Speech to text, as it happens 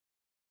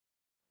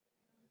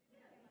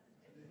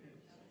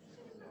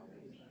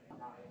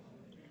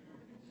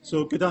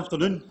So good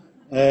afternoon,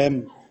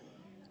 and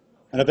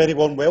a very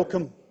warm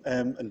welcome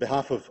on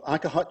behalf of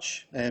ACA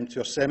to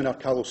our seminar,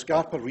 Carlo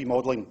Scarpa,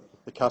 Remodelling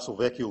the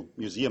Castelvecchio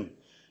Museum.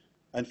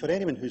 And for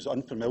anyone who's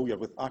unfamiliar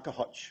with ACA,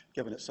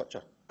 given it's such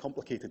a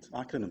complicated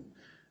acronym,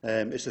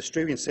 it's the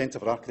Australian Centre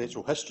for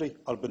Architectural History,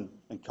 Urban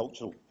and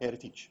Cultural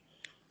Heritage.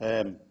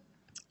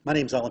 My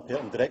name's Alan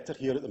Perton, Director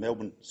here at the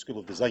Melbourne School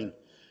of Design,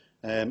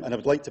 and I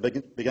would like to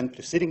begin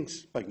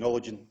proceedings by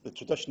acknowledging the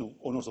traditional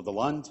owners of the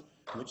land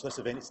in which this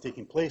event is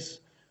taking place,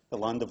 the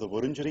land of the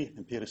Wurundjeri,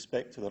 and pay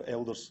respect to their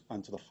elders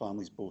and to their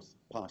families, both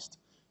past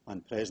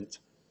and present.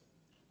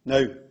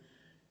 Now,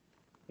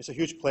 it's a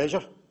huge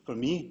pleasure for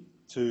me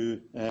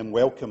to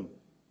welcome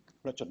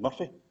Richard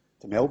Murphy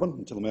to Melbourne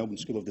and to the Melbourne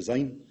School of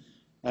Design,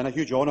 and a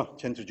huge honour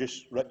to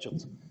introduce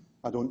Richard.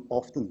 I don't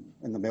often,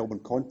 in the Melbourne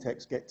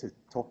context, get to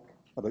talk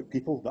about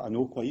people that I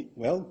know quite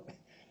well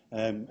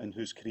and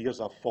whose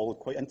careers I've followed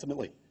quite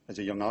intimately as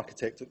a young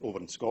architect over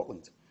in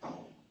Scotland.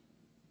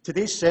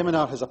 Today's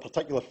seminar has a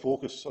particular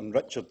focus on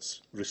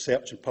Richard's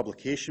research and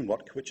publication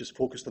work, which is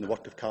focused on the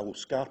work of Carlo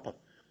Scarpa.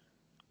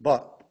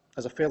 But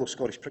as a fellow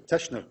Scottish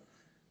practitioner,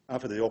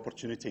 I've had the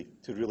opportunity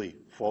to really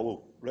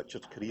follow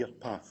Richard's career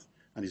path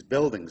and his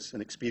buildings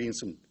and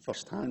experience them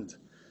firsthand.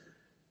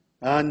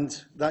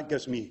 And that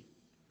gives me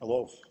a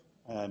lot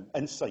of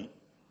insight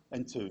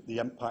into the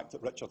impact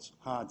that Richard's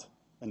had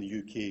in the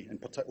UK,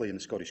 and particularly in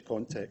the Scottish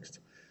context.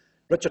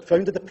 Richard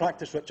founded the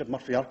practice Richard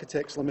Murphy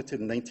Architects Limited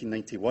in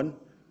 1991,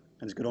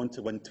 and has gone on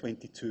to win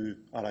 22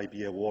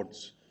 RIBA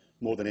awards,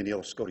 more than any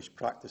other Scottish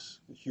practice,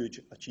 a huge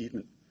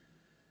achievement.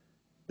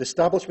 The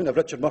establishment of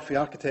Richard Murphy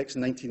Architects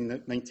in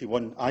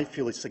 1991, I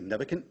feel, is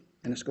significant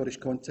in a Scottish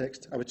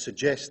context. I would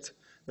suggest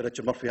that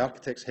Richard Murphy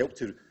Architects helped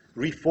to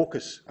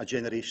refocus a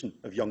generation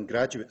of young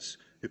graduates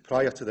who,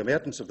 prior to the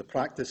emergence of the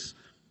practice,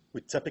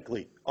 would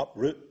typically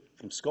uproot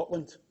from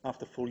Scotland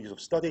after 4 years of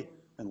study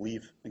and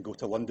leave and go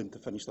to London to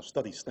finish their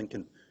studies,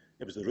 thinking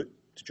it was the route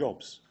to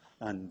jobs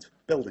and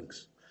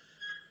buildings.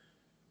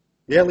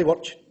 The early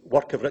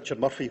work of Richard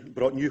Murphy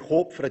brought new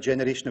hope for a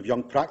generation of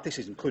young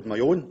practices, including my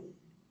own,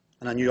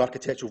 and a new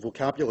architectural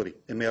vocabulary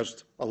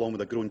emerged along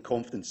with a growing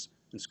confidence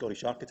in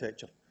Scottish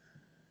architecture.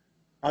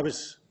 I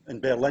was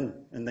in Berlin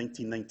in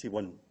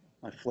 1991.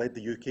 I fled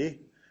the UK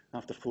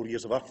after 4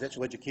 years of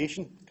architectural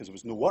education because there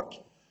was no work,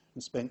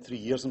 and spent 3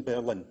 years in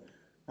Berlin.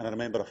 And I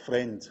remember a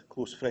friend,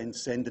 close friend,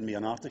 sending me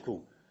an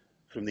article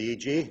from the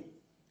AJ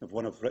of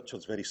one of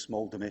Richard's very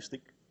small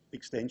domestic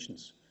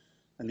extensions.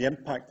 And the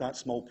impact that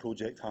small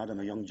project had on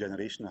a young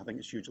generation, I think,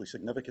 is hugely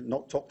significant,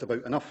 not talked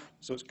about enough.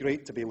 So it's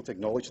great to be able to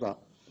acknowledge that.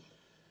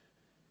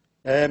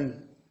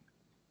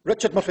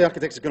 Richard Murphy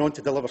Architects has gone on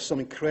to deliver some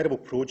incredible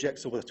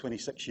projects over the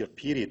 26-year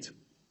period,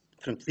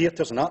 from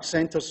theatres and art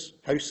centres,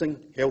 housing,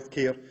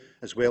 healthcare,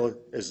 as well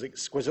as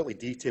exquisitely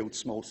detailed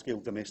small-scale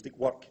domestic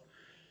work.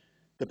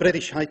 The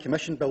British High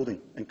Commission building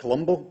in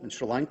Colombo in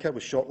Sri Lanka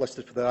was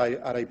shortlisted for the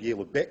RIBA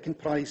Lubetkin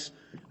Prize,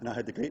 and I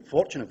had the great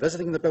fortune of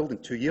visiting the building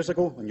 2 years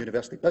ago on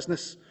University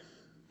Business.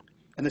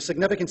 And the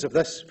significance of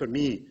this for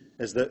me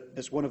is that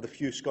it's one of the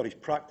few Scottish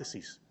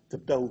practices to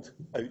build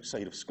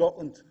outside of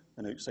Scotland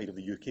and outside of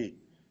the UK,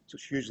 so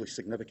it's hugely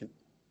significant.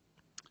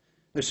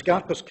 Now,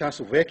 Scarpa's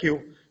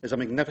Castelvecchio is a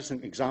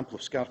magnificent example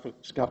of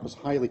Scarpa's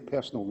highly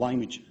personal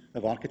language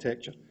of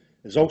architecture.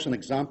 It's also an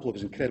example of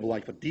his incredible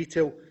eye for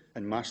detail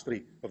and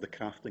mastery of the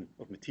crafting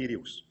of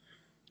materials.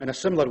 In a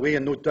similar way,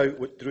 and no doubt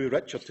what drew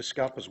Richard to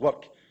Scarpa's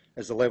work,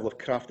 is the level of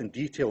craft and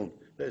detail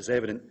that is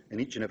evident in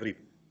each and every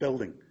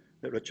building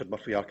that Richard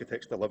Murphy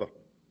Architects deliver.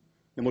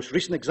 The most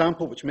recent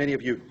example, which many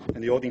of you in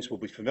the audience will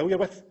be familiar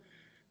with,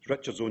 is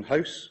Richard's own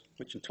house,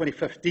 which in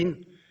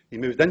 2015 he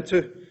moved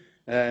into,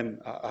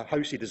 a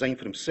house he designed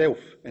for himself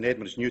in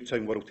Edinburgh's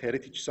Newtown World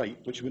Heritage Site,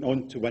 which went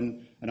on to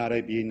win an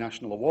RIBA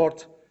National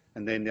Award,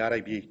 and then the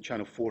RIBA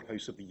Channel 4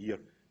 House of the Year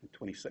in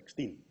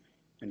 2016.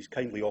 And he's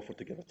kindly offered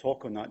to give a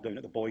talk on that down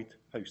at the Boyd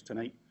House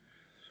tonight.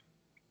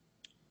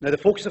 Now, the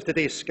focus of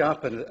today is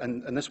Scarpa,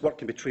 and this work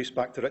can be traced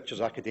back to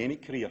Richard's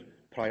academic career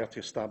prior to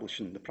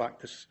establishing the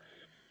practice.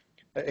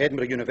 At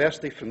Edinburgh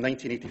University from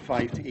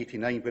 1985 to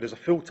 89, where as a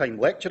full-time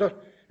lecturer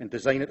in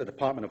design at the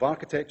Department of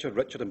Architecture,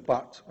 Richard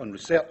embarked on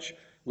research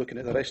looking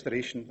at the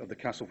restoration of the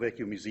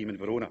Castelvecchio Museum in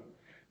Verona.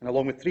 And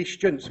along with 3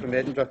 students from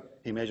Edinburgh,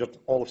 he measured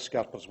all of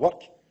Scarpa's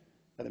work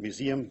at the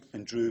museum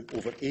and drew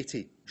over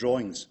 80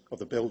 drawings of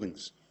the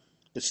buildings.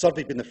 The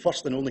survey being the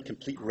first and only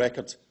complete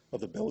record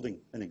of the building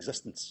in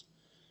existence.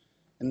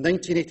 In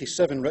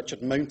 1987,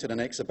 Richard mounted an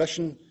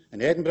exhibition in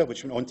Edinburgh,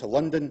 which went on to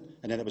London,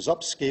 and then it was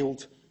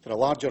upscaled for a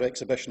larger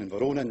exhibition in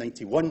Verona in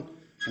 91,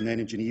 and then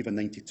in Geneva in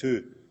 92.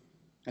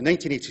 In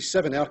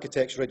 1987, the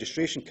Architects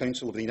Registration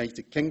Council of the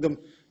United Kingdom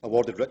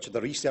awarded Richard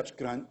a research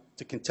grant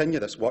to continue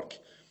this work,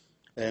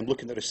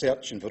 looking at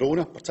research in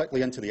Verona,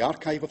 particularly into the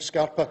archive of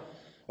Scarpa,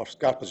 or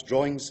Scarpa's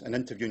drawings, and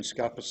interviewing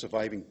Scarpa's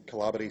surviving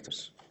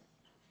collaborators.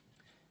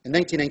 In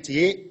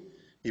 1998,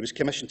 he was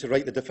commissioned to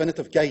write the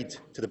definitive guide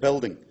to the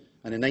building,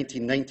 and in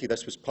 1990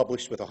 this was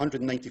published with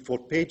 194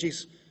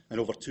 pages and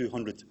over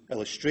 200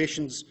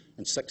 illustrations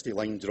and 60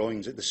 line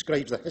drawings. It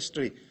describes the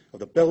history of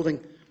the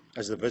building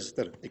as the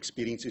visitor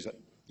experiences it,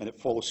 and it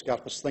follows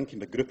Scarpa's thinking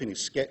by grouping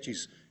his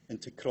sketches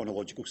into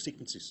chronological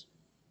sequences.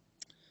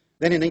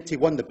 Then in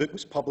 1991, the book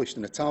was published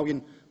in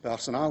Italian by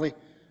Arsenale,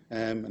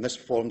 and this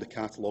formed the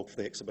catalogue for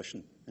the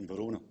exhibition in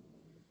Verona.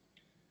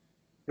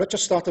 Richard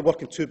started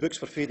working 2 books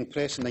for Fading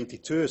Press in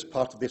 1992 as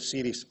part of their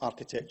series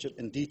Architecture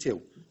in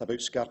Detail,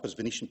 about Scarpa's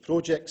Venetian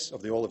projects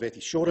of the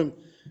Olivetti showroom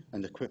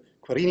and the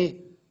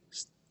Querini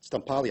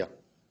Stampalia.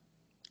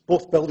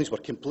 Both buildings were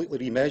completely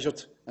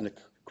remeasured, and the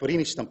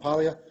Querini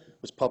Stampalia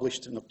was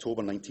published in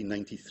October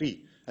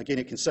 1993. Again,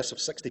 it consists of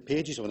 60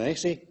 pages of an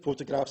essay,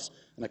 photographs,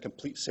 and a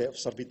complete set of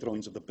survey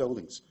drawings of the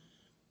buildings.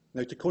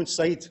 Now, to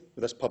coincide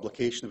with this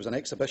publication, there was an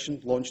exhibition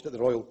launched at the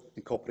Royal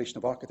Incorporation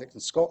of Architects in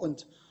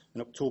Scotland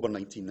in October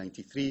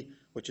 1993,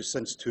 which has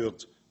since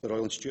toured the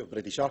Royal Institute of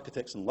British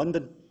Architects in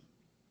London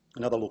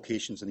and other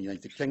locations in the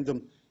United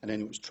Kingdom, and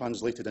then it was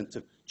translated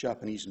into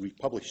Japanese and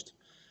republished.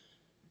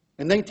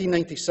 In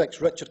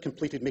 1996, Richard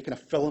completed making a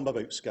film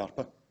about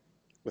Scarpa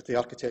with the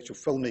architectural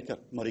filmmaker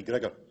Murray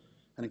Grigger,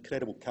 an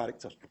incredible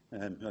character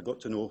who I got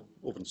to know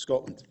over in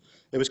Scotland.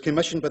 It was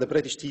commissioned by the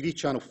British TV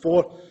Channel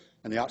 4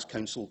 and the Arts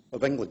Council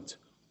of England.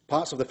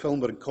 Parts of the film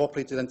were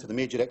incorporated into the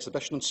major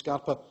exhibition on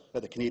Scarpa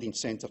at the Canadian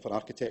Centre for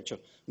Architecture,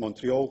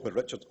 Montreal, where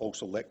Richard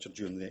also lectured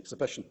during the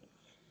exhibition.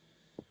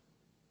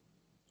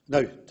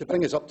 Now, to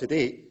bring us up to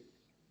date,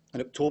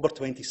 in October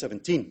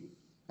 2017,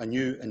 a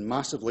new and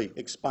massively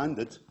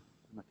expanded,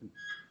 I can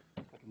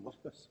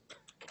lift this,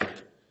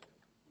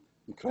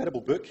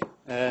 incredible book,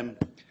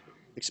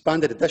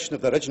 expanded edition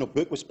of the original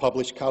book was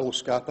published, Carlo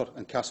Scarpa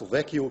and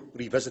Castelvecchio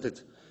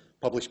Revisited,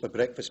 published by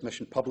Breakfast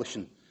Mission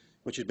Publishing,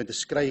 which has been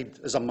described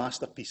as a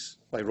masterpiece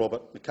by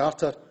Robert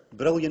McCarter,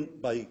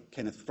 brilliant by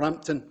Kenneth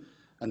Frampton,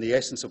 and the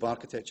essence of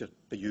architecture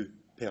by Hugh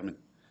Perman.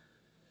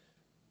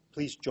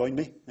 Please join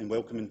me in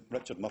welcoming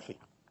Richard Murphy.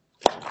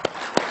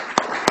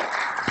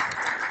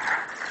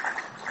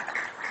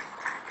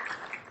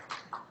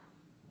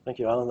 Thank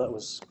you, Alan. That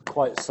was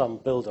quite some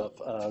build-up,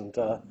 and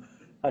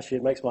actually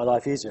it makes my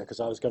life easier because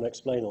I was going to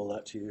explain all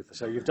that to you.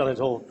 So you've done it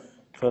all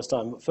first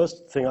time.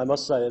 First thing I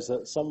must say is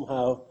that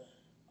somehow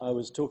I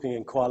was talking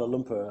in Kuala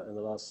Lumpur in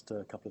the last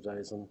couple of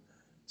days, and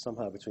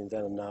somehow between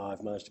then and now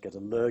I've managed to get a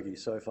lurgy.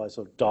 So if I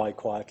sort of die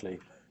quietly,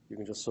 you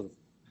can just sort of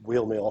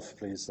wheel me off,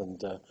 please.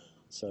 And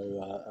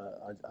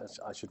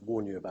I should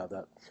warn you about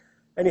that.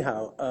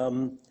 Anyhow,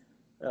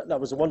 that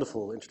was a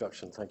wonderful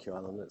introduction. Thank you,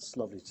 Alan. It's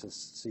lovely to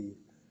see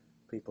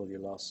people you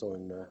last saw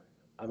in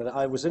I mean,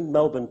 I was in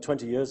Melbourne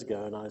 20 years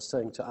ago, and I was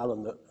saying to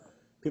Alan that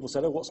people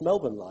said, "Oh, what's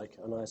Melbourne like?"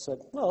 And I said,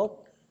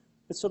 "Well,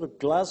 it's sort of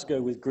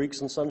Glasgow with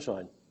Greeks and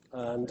sunshine."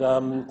 And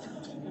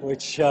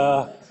which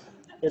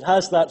it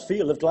has that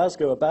feel of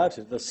Glasgow about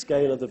it, the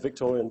scale of the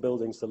Victorian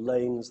buildings, the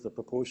lanes, the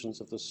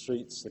proportions of the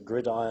streets, the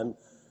gridiron.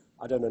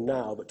 I don't know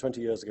now, but 20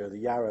 years ago, the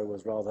Yarrow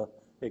was rather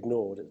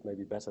ignored. It may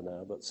be better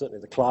now, but certainly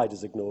the Clyde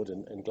is ignored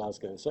in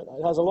Glasgow. So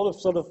it has a lot of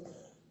sort of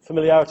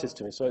familiarities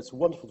to me, so it's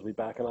wonderful to be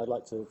back, and I'd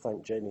like to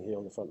thank Jamie here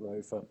on the front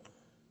row for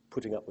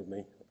putting up with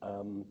me,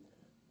 and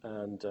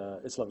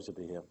it's lovely to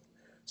be here.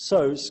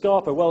 So,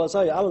 Scarpa, well, as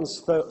I say, Alan's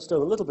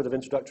still a little bit of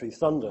introductory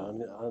thunder,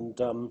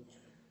 and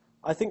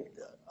I think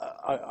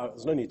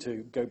there's no need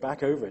to go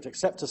back over it,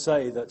 except to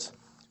say that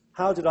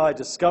how did I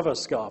discover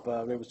Scarpa?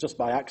 I mean, it was just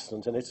by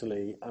accident in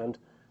Italy, and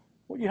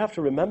what you have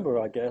to remember,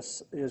 I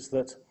guess, is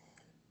that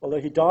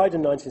although he died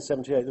in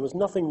 1978, there was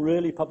nothing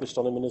really published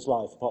on him in his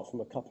life, apart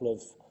from a couple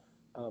of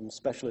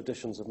special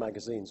editions of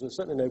magazines. There were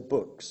certainly no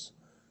books.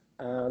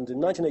 And in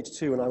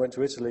 1982, when I went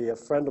to Italy, a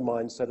friend of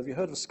mine said, "Have you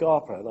heard of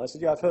Scarpa?" And I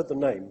said, "Yeah, I've heard the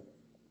name."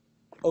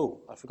 "Oh,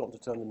 I've forgotten to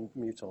turn the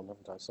mute on,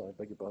 haven't I? Sorry,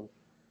 beg your pardon.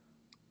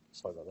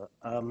 Sorry about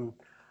that.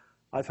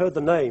 I've heard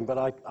the name,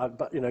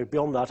 but you know,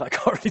 beyond that, I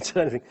can't really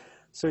tell anything."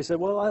 So he said,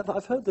 "Well,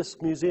 I've heard this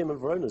museum in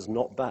Verona is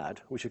not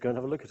bad. We should go and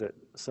have a look at it."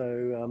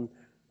 So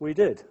we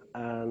did,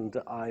 and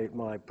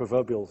my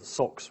proverbial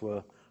socks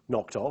were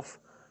knocked off.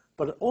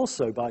 But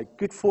also, by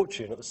good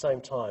fortune, at the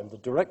same time, the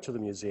director of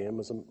the museum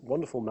was a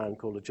wonderful man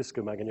called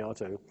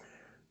Magagnato,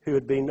 who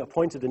had been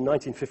appointed in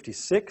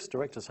 1956.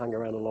 Directors hang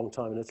around a long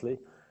time in Italy.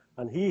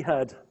 And he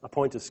had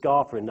appointed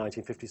Scarpa in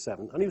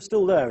 1957. And he was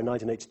still there in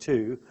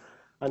 1982.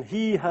 And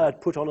he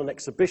had put on an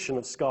exhibition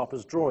of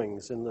Scarpa's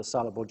drawings in the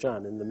Sala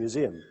Borgian in the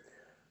museum.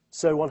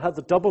 So one had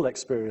the double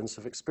experience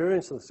of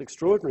experiencing this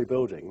extraordinary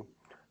building,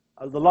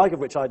 the like of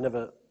which I'd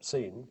never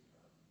seen,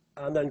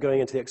 and then going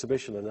into the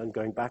exhibition and then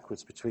going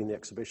backwards between the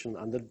exhibition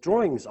and the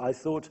drawings. I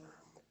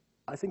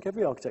think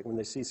every architect, when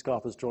they see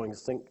Scarpa's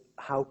drawings, think,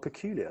 how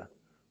peculiar,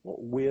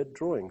 what weird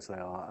drawings they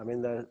are. I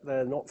mean,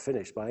 they're not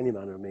finished by any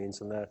manner of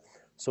means, and they're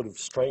sort of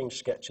strange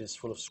sketches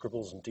full of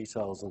scribbles and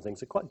details and things.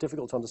 They're quite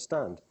difficult to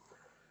understand.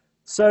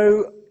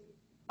 So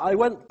I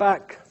went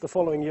back the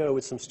following year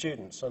with some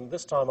students, and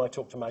this time I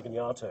talked to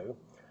Magagnato.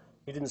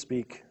 He didn't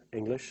speak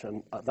English,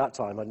 and at that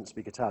time I didn't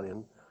speak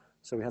Italian.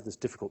 So we had this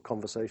difficult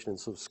conversation in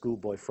sort of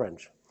schoolboy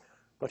French.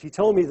 But he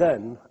told me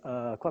then,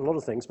 quite a lot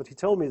of things, but he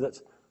told me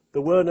that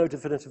there were no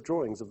definitive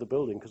drawings of the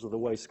building because of the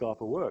way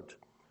Scarpa worked.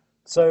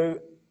 So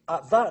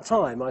at that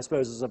time, I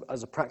suppose,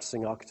 as a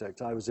practicing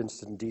architect, I was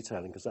interested in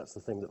detailing because that's the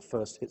thing that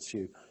first hits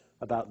you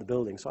about the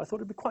building. So I thought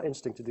it'd be quite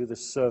interesting to do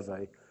this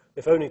survey,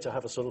 if only to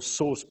have a sort of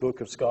source book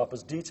of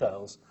Scarpa's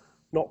details,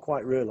 not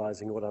quite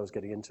realizing what I was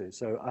getting into.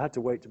 So I had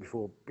to wait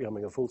before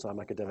becoming a full-time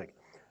academic,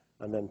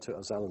 and then,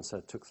 as Alan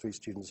said, took 3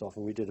 students off,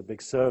 and we did a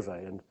big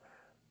survey. And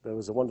there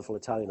was a wonderful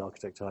Italian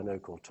architect I know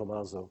called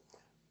Tommaso,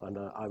 and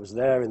I was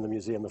there in the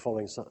museum the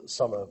following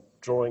summer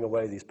drawing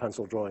away these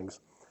pencil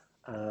drawings.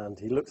 And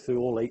he looked through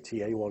all 80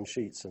 A1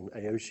 sheets and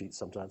AO sheets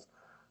sometimes,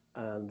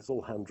 and it's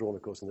all hand-drawn,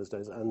 of course, in those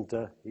days.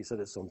 And he said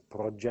it's un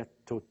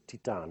progetto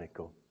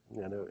titanico.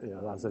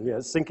 I said, yeah,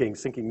 it's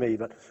sinking me.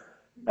 But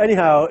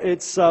anyhow,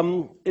 it's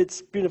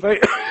been a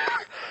very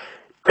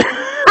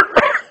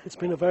it's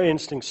been a very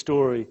interesting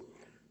story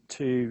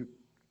to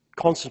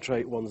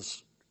concentrate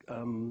one's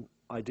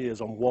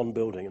ideas on one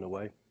building in a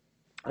way,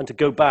 and to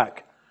go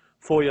back.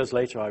 4 years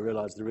later, I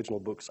realized the original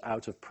book's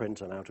out of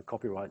print and out of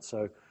copyright.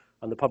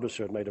 And the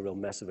publisher had made a real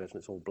mess of it, and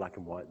it's all black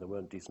and white. There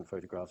weren't decent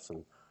photographs,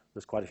 and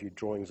there's quite a few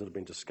drawings that have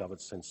been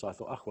discovered since. So I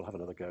thought, we'll have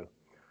another go.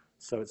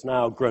 So it's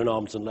now grown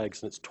arms and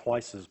legs, and it's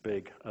twice as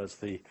big as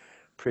the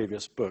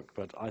previous book.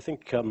 But I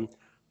think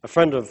a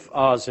friend of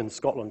ours in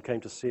Scotland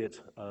came to see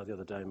it the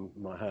other day in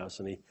my house,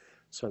 and he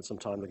spent some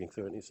time looking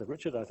through it, and he said,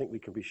 Richard, I think we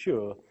can be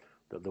sure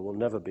that there will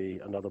never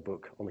be another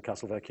book on the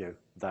Castelvecchio.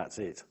 That's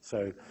it.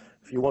 So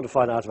if you want to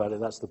find out about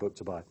it, that's the book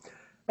to buy.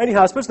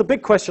 Anyhow, I suppose the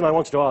big question I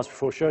wanted to ask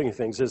before showing you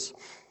things is,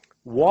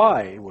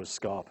 why was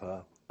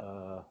Scarpa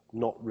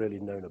not really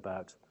known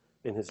about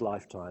in his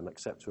lifetime,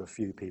 except to a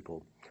few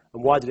people?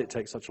 And why did it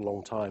take such a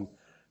long time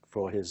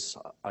for his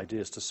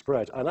ideas to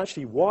spread? And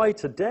actually, why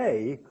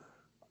today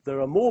there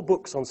are more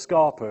books on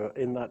Scarpa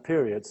in that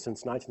period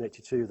since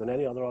 1982 than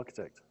any other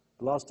architect?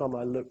 The last time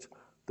I looked,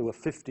 there were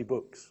 50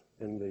 books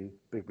in the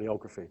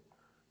bibliography.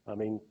 I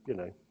mean,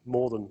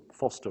 more than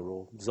Foster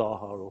or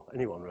Zaha or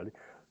anyone, really.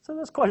 So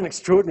that's quite an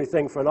extraordinary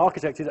thing for an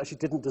architect who actually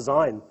didn't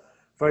design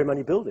very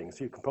many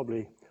buildings. You can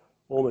probably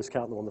almost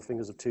count them on the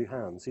fingers of 2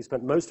 hands. He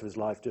spent most of his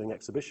life doing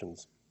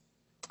exhibitions.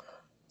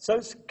 So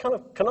it's kind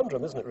of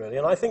conundrum, isn't it, really?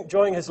 And I think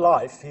during his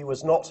life, he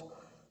was not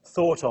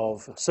thought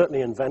of,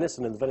 certainly in Venice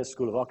and in the Venice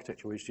School of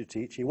Architecture, where he used to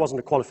teach. He wasn't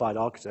a qualified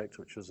architect,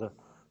 which was a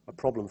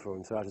problem for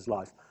him throughout his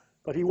life.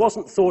 But he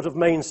wasn't thought of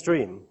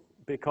mainstream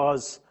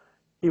because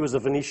he was a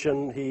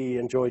Venetian, he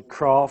enjoyed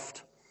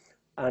craft,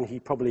 and he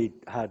probably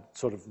had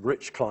sort of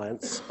rich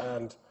clients.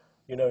 And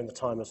in the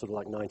time of sort of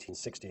like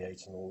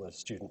 1968 and all the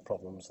student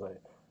problems,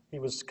 he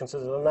was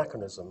considered an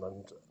anachronism,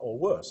 or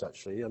worse,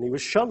 actually, and he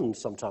was shunned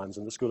sometimes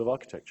in the School of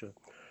Architecture.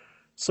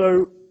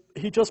 So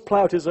he just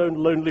ploughed his own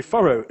lonely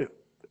furrow,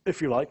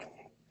 if you like.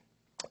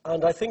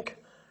 And I think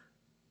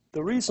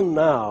the reason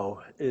now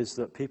is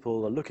that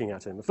people are looking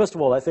at him. First of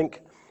all, I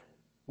think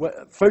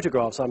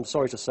photographs, I'm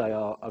sorry to say,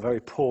 are a very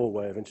poor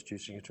way of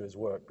introducing you to his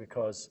work,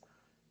 because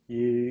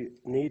you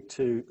need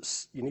to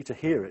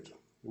hear it.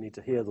 You need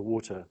to hear the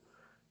water.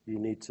 You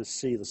need to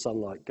see the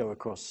sunlight go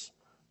across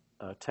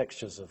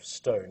textures of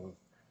stone.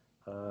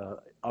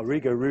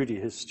 Arrigo Rudi,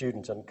 his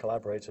student and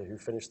collaborator who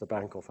finished the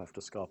bank off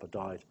after Scarpa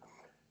died,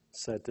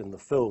 said in the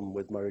film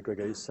with Murray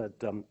Grigger, he said,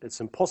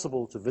 it's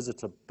impossible to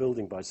visit a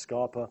building by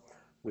Scarpa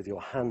with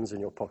your hands in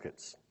your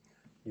pockets.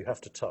 You have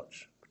to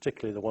touch,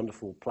 particularly the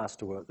wonderful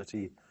plasterwork that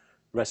he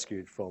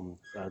rescued from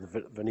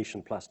the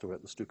Venetian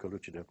plasterwork, the stucco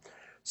lucido.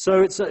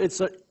 So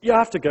you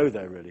have to go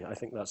there, really. I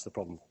think that's the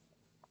problem.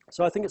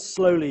 So I think it's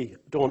slowly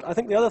dawned. I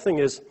think the other thing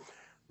is,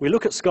 we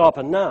look at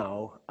Scarpa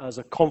now as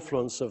a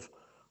confluence of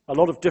a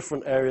lot of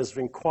different areas of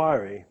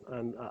inquiry,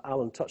 and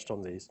Alan touched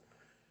on these.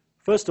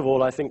 First of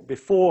all, I think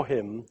before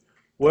him,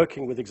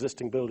 working with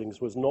existing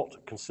buildings was not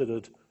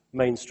considered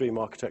mainstream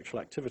architectural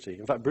activity.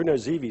 In fact, Bruno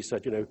Zevi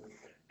said,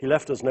 he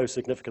left us no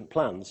significant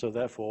plans, so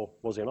therefore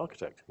was he an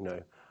architect,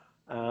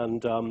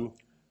 And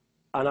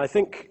I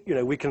think,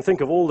 we can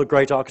think of all the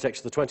great architects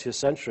of the 20th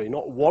century,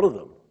 not one of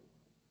them,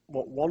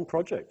 not one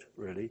project,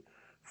 really,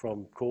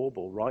 from Korb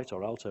or Wright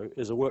or Alto,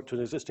 is a work to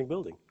an existing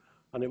building.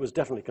 And it was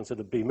definitely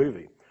considered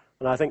B-movie.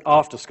 And I think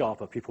after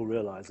Scarpa, people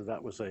realized that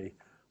that was a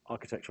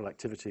architectural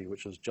activity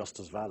which was just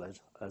as valid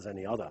as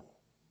any other.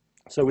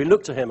 So we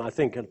look to him, I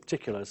think, in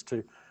particular, as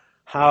to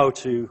how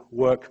to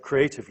work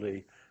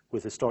creatively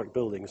with historic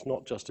buildings,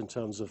 not just in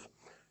terms of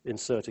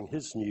inserting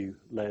his new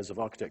layers of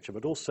architecture,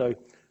 but also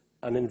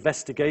an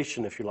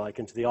investigation, if you like,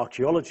 into the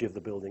archaeology of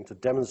the building to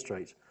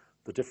demonstrate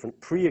the different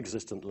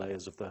pre-existent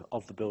layers of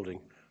the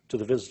building to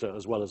the visitor,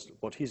 as well as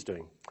what he's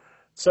doing.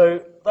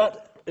 So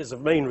that is a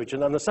main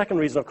reason. And the second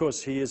reason, of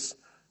course, he is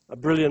a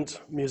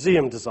brilliant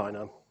museum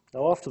designer.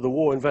 Now, after the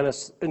war in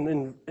Venice,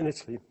 in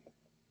Italy,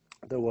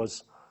 there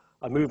was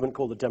a movement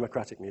called the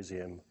Democratic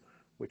Museum,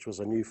 which was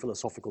a new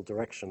philosophical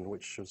direction,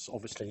 which was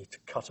obviously to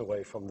cut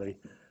away from the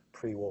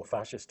pre-war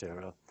fascist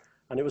era.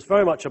 And it was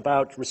very much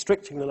about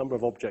restricting the number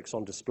of objects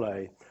on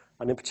display,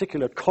 and in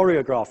particular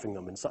choreographing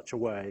them in such a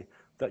way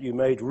that you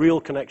made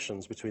real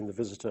connections between the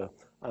visitor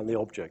and the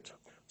object,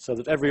 so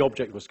that every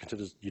object was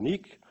considered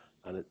unique,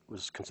 and it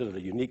was considered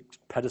a unique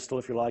pedestal,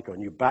 if you like, or a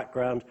new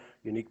background,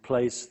 unique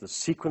place. The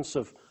sequence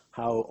of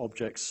how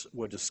objects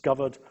were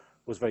discovered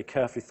was very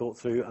carefully thought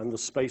through, and the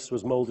space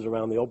was molded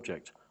around the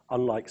object,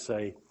 unlike,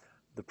 say,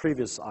 the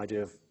previous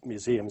idea of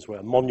museums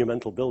where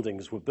monumental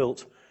buildings were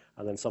built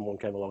and then someone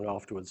came along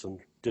afterwards and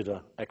did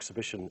an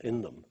exhibition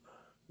in them,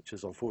 which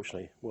is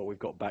unfortunately what we've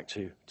got back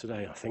to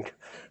today, I think,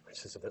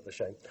 which is a bit of a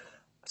shame.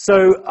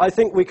 So I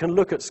think we can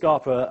look at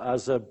Scarpa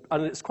as a,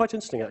 and it's quite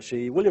interesting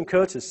actually, William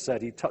Curtis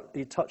said he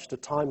touched a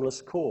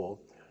timeless core,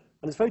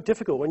 and it's very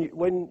difficult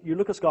when you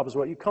look at Scarpa's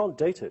work, you can't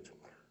date it,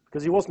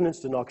 because he wasn't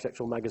interested in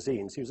architectural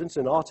magazines, he was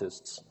interested in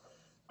artists,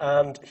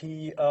 and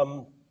he,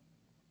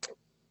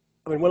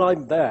 I mean, when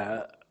I'm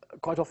there,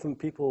 quite often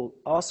people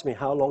ask me,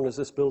 how long has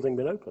this building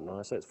been open? And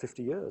I say it's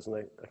 50 years, and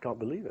I can't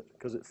believe it,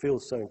 because it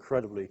feels so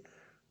incredibly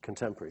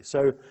contemporary.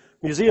 So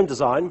museum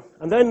design,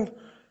 and then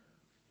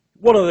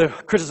one of the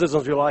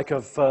criticisms, if you like,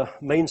 of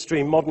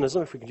mainstream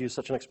modernism, if we could use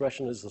such an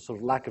expression, is the sort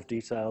of lack of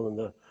detail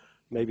and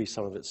maybe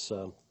some of its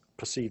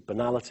perceived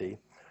banality.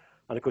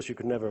 And of course, you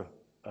could never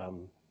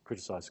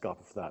criticize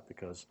Scarpa for that,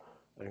 because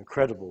an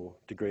incredible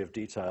degree of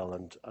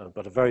detail,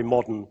 but a very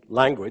modern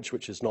language,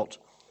 which is not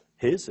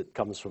his. It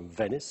comes from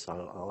Venice,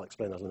 I'll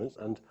explain that in a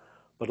minute,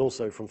 but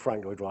also from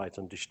Frank Lloyd Wright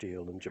and De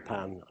Stijl and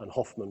Japan, and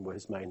Hoffman were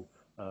his main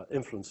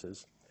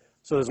influences.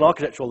 So there's an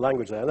architectural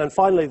language there. And then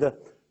finally, the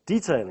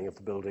detailing of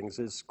the buildings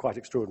is quite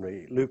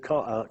extraordinary. Lou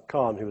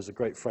Kahn, who was a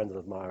great friend and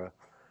admirer,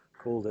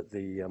 called it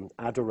the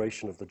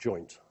adoration of the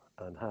joint,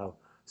 and how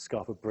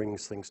Scarpa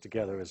brings things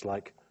together is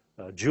like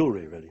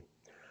jewelry, really.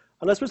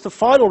 And I suppose the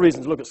final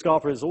reason to look at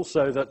Scarpa is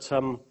also that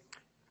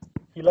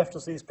he left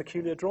us these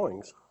peculiar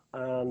drawings.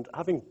 And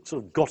having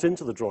sort of got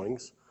into the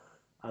drawings,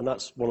 and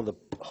that's one of the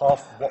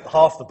what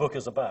half the book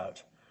is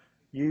about,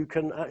 you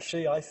can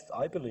actually,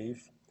 I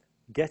believe,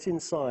 get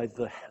inside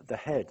the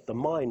head, the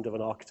mind of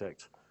an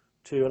architect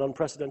to an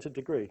unprecedented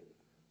degree.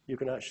 You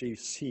can actually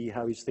see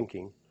how he's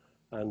thinking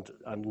and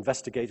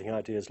investigating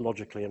ideas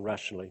logically and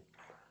rationally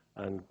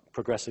and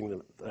progressing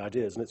the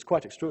ideas. And it's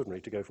quite extraordinary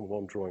to go from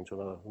one drawing to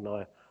another.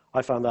 And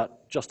I found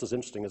that just as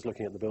interesting as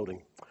looking at the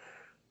building.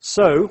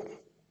 So,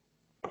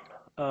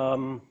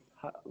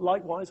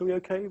 light-wise, are we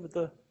okay with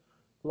the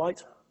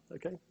light?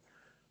 Okay.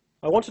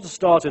 I wanted to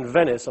start in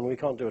Venice. I mean, we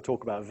can't do a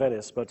talk about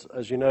Venice, but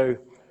as you know,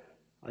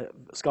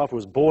 Scarpa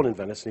was born in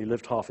Venice, and he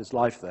lived half his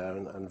life there,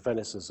 and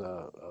Venice is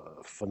a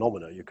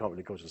phenomenon. You can't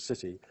really call it a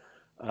city.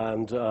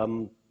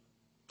 And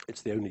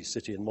it's the only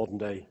city in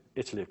modern-day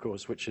Italy, of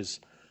course, which is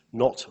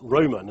not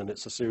Roman, and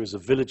it's a series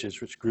of villages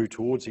which grew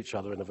towards each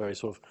other in a very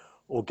sort of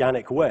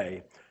organic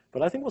way.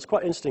 But I think what's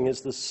quite interesting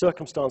is the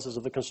circumstances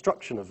of the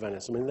construction of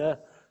Venice. I mean, there,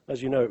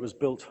 as you know, it was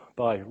built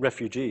by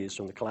refugees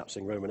from the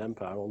collapsing Roman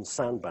Empire on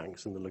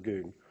sandbanks in the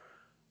lagoon.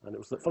 And it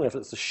was, funny enough,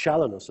 it's the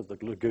shallowness of the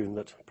lagoon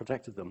that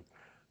protected them.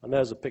 And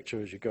there's a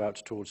picture as you go out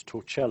towards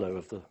Torcello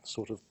of the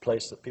sort of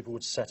place that people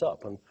would set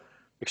up. And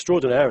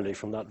extraordinarily,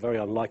 from that very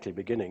unlikely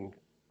beginning,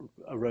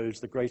 arose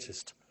the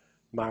greatest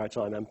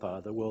maritime empire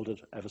the world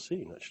had ever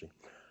seen, actually.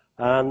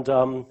 And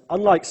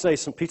unlike, say,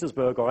 St.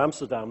 Petersburg or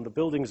Amsterdam, the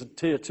buildings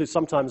appear to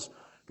sometimes,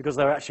 because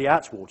they're actually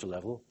at water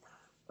level,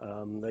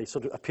 they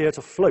sort of appear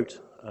to float,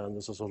 and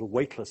there's a sort of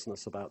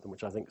weightlessness about them,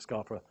 which I think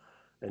Scarpa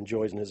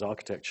enjoys in his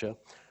architecture.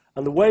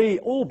 And the way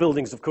all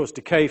buildings, of course,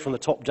 decay from the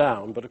top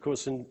down, but of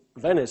course in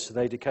Venice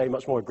they decay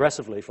much more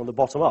aggressively from the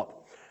bottom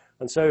up.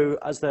 And so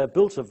as they're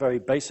built of very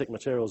basic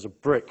materials of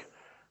brick,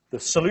 the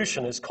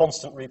solution is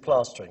constant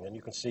replastering, and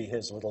you can see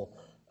here's a little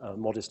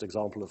modest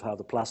example of how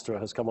the plasterer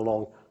has come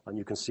along, and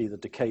you can see the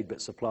decayed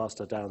bits of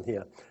plaster down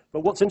here.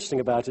 But what's interesting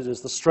about it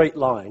is the straight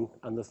line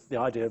and the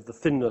idea of the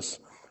thinness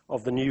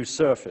of the new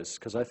surface,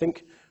 because I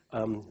think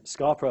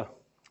Scarpa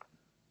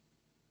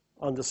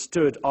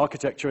understood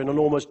architecture in an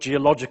almost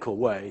geological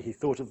way. He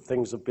thought of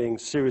things as being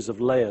series of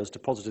layers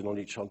deposited on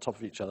top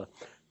of each other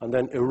and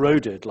then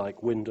eroded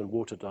like wind and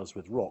water does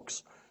with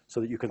rocks, so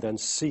that you can then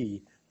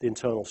see the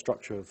internal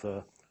structure of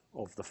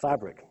the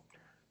fabric.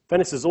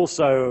 Venice is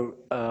also,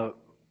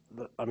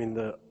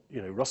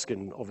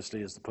 Ruskin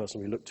obviously is the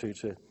person we look to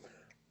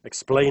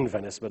explain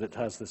Venice, but it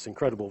has this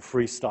incredible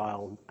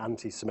freestyle,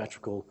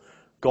 anti-symmetrical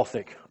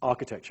Gothic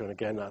architecture, and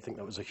again, I think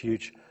that was a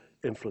huge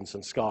influence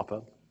in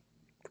Scarpa.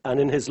 And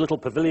in his little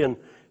pavilion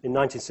in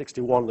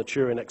 1961, the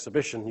Turin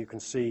exhibition, you can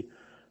see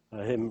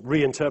him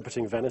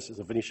reinterpreting Venice as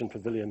a Venetian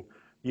pavilion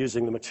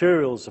using the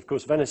materials. Of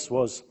course, Venice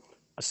was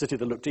a city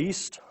that looked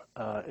east.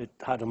 It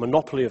had a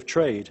monopoly of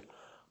trade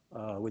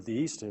with the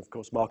east. And of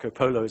course, Marco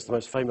Polo is the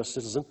most famous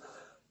citizen.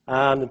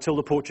 And until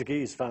the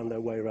Portuguese found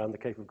their way around the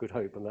Cape of Good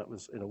Hope, and that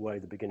was, in a way,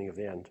 the beginning of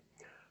the end.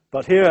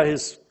 But here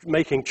he's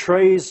making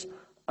trays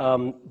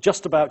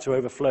just about to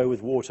overflow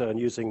with water and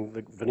using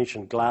the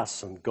Venetian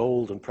glass and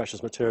gold and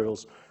precious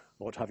materials,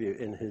 what have you,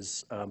 in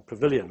his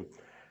pavilion.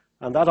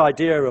 And that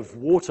idea of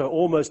water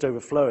almost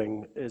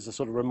overflowing is a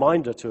sort of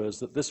reminder to us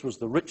that this was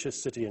the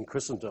richest city in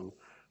Christendom,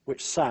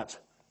 which sat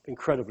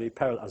incredibly,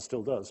 and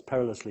still does,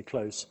 perilously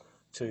close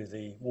to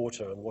the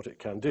water and what it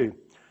can do.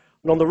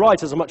 And on the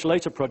right is a much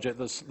later project,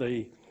 there's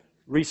the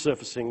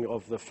resurfacing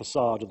of the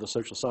facade of the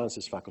Social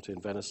Sciences faculty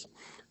in Venice.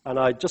 And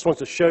I just want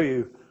to show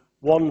you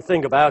one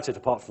thing about it,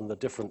 apart from the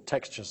different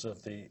textures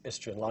of the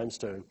Istrian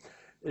limestone,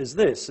 is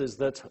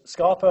that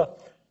Scarpa,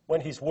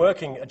 when he's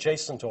working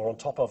adjacent or on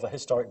top of a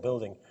historic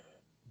building,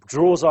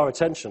 draws our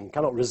attention,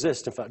 cannot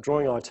resist, in fact,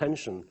 drawing our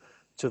attention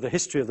to the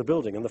history of the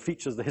building and the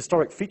features, the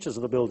historic features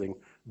of the building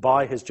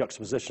by his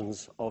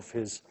juxtapositions of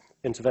his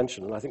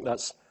intervention. And I think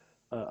that's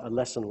a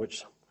lesson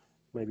which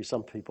maybe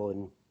some people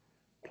in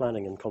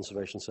planning and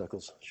conservation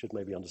circles should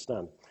maybe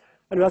understand.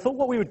 Anyway, I thought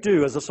what we would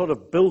do as a sort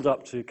of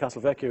build-up to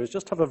Castelvecchio is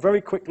just have a very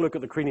quick look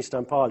at the Crini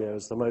Stampaglio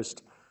as the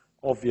most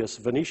obvious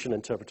Venetian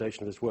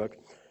interpretation of his work,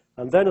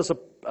 and then as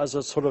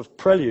a sort of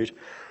prelude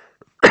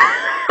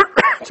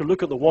to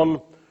look at the one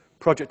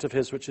project of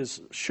his which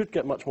should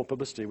get much more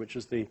publicity, which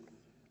is the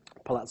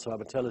Palazzo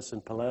Abatellis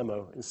in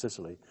Palermo in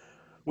Sicily,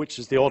 which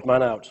is the odd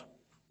man out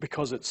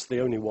because it's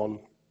the only one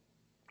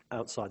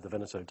outside the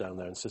Veneto down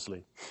there in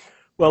Sicily.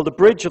 Well, the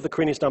bridge of the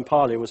Crini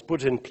Stampaglio was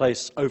put in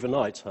place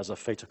overnight as a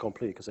fait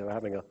accompli because they were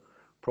having a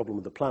problem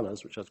with the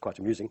planners, which was quite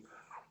amusing.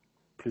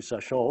 Plus ça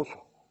change.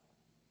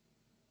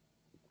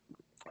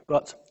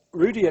 But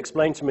Rudy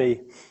explained to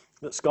me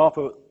that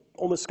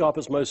almost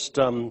Scarpa's most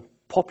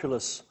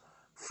populous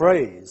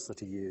phrase that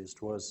he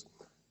used was,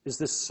 is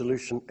this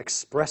solution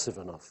expressive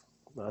enough?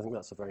 And I think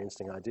that's a very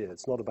interesting idea.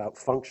 It's not about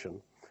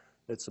function.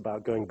 It's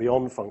about going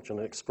beyond function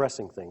and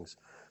expressing things.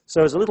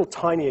 So as a little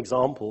tiny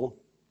example,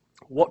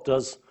 what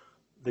does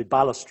the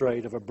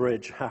balustrade of a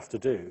bridge have to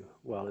do?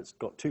 Well, it's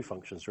got two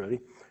functions, really.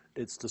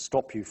 It's to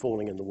stop you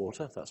falling in the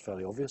water. That's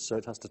fairly obvious. So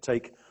it has to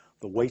take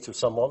the weight of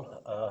someone.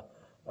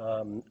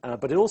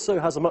 But it also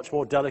has a much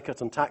more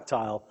delicate and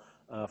tactile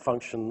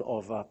function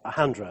of a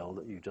handrail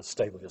that you just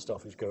stable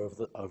yourself as you go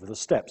over the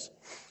steps.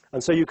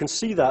 And so you can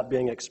see that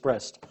being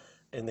expressed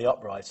in the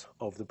upright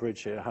of the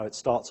bridge here, how it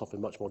starts off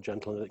in much more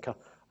gentle,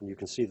 and you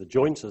can see the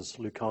joint, as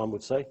Lucan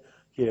would say,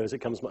 here as it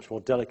comes much more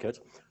delicate.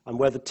 And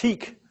where the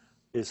teak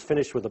is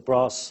finished with a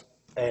brass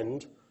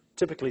end,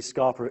 typically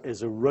Scarpa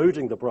is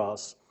eroding the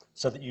brass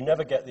so that you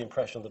never get the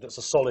impression that it's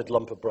a solid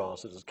lump of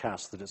brass, it is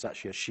cast, that it's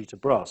actually a sheet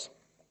of brass.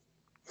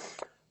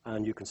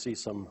 And you can see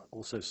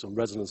also some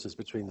resonances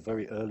between the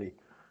very early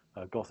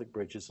Gothic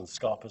bridges and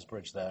Scarpa's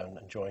bridge there, and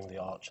enjoying the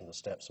arch and the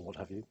steps and what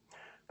have you.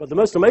 But the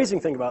most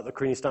amazing thing about the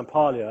Crini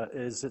Stampaglio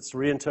is its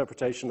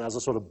reinterpretation as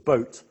a sort of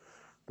boat.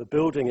 The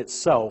building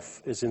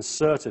itself is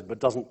inserted but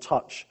doesn't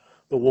touch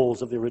the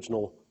walls of the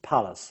original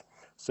palace.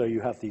 So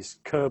you have these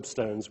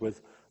curbstones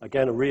with,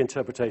 again, a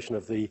reinterpretation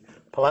of the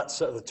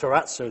palazzo, the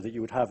terrazzo that you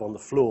would have on the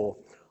floor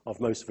of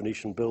most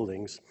Venetian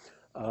buildings.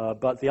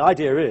 But the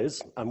idea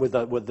is, and with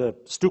the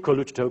stucco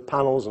lucido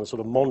panels and a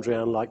sort of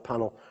Mondrian-like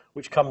panel,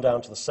 which come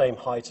down to the same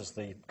height as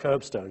the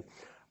curbstone.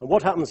 And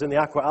what happens in the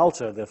Acqua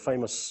Alta, the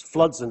famous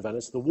floods in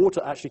Venice, the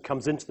water actually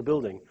comes into the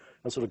building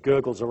and sort of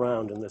gurgles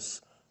around in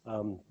this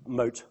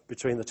moat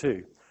between the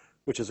two,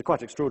 which is a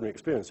quite extraordinary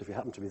experience if you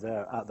happen to be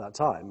there at that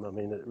time. I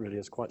mean, it really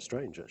is quite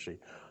strange, actually.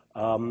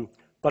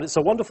 But it's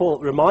a wonderful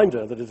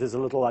reminder that it is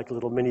like a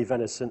little mini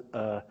Venice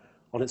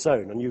on its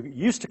own. And you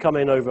used to come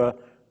in over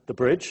the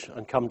bridge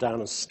and come down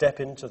and step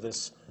into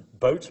this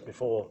boat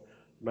before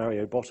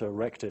Mario Botta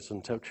wrecked it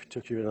and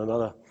took you in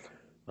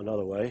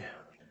another way.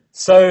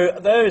 So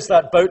there is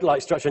that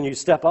boat-like structure, and you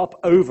step up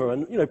over,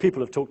 and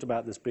people have talked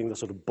about this being the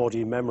sort of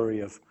body memory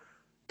of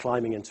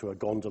climbing into a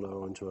gondola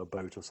or into a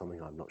boat or something.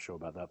 I'm not sure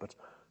about that, but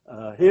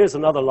here's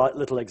another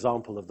little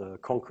example of the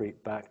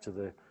concrete back to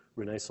the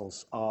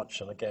Renaissance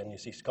arch, and again, you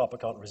see Scarpa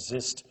can't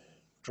resist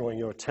drawing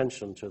your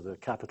attention to the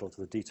capital,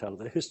 to the detail of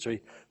the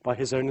history by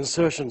his own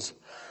insertions.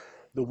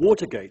 The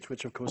Watergate,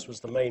 which of course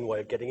was the main way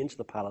of getting into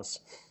the palace.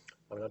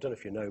 I mean, I don't know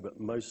if you know, but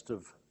most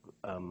of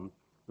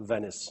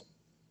Venice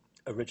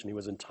originally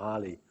was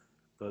entirely,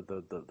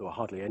 there were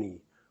hardly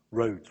any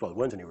roads. Well, there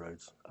weren't any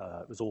roads.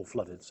 It was all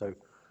flooded. So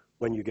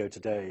when you go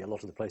today, a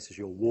lot of the places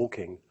you're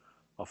walking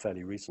are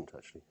fairly recent,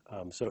 actually.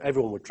 So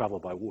everyone would travel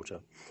by water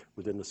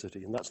within the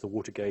city, and that's the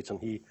Watergate. And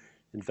he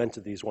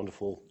invented these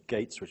wonderful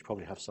gates, which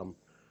probably have some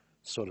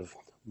sort of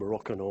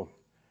Moroccan or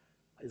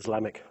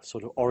Islamic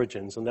sort of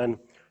origins. And then,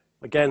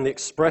 again, the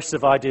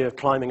expressive idea of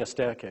climbing a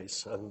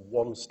staircase, and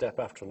one step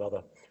after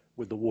another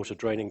with the water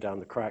draining down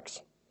the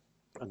cracks,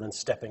 and then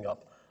stepping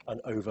up and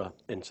over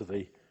into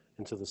the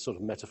sort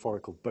of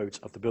metaphorical boat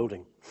of the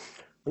building.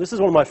 And this is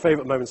one of my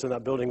favorite moments in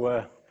that building,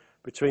 where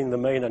between the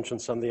main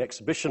entrance and the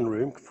exhibition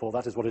room, for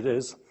that is what it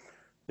is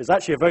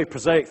actually a very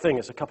prosaic thing.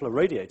 It's a couple of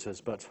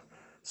radiators, but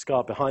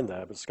Scarpa behind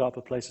there. But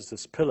Scarpa places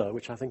this pillar,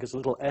 which I think is a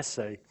little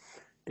essay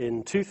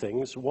in two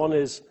things. One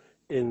is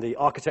in the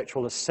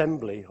architectural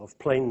assembly of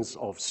planes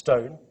of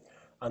stone,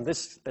 and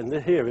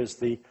here is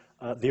the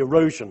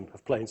erosion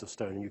of planes of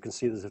stone. And you can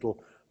see this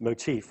little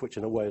motif, which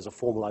in a way is a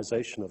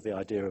formalization of the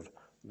idea of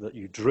that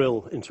you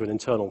drill into an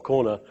internal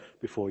corner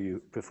before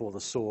the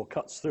saw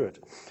cuts through it.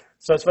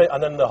 So it's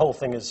and then the whole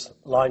thing is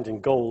lined in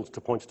gold to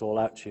point it all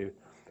out to you.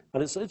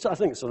 And I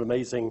think it's an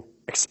amazing,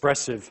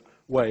 expressive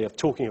way of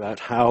talking about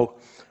how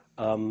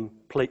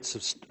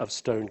plates of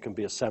stone can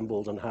be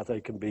assembled and how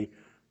they can be,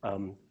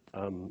 what's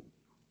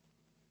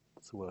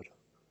the word?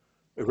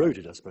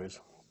 Eroded, I suppose.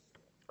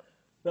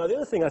 Now, the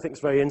other thing I think is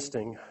very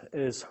interesting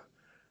is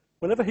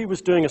whenever he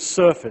was doing a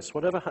surface,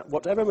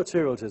 whatever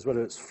material it is,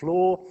 whether it's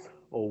floor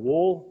or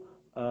wall,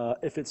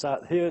 if it's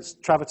out here, it's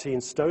travertine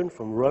stone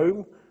from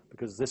Rome,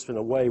 because this, in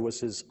a way,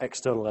 was his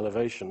external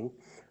elevation.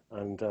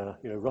 And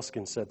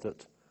Ruskin said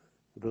that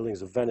the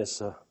buildings of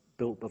Venice are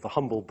built with the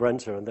humble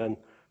Brenta and then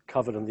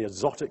covered in the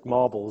exotic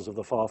marbles of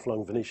the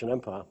far-flung Venetian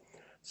Empire.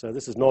 So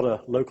this is not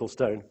a local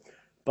stone.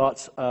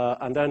 But,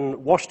 and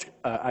then washed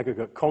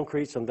aggregate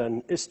concrete, and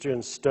then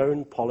Istrian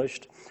stone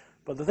polished.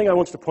 But the thing I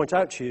wanted to point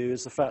out to you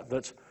is the fact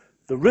that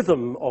the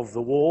rhythm of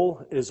the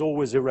wall is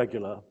always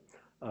irregular,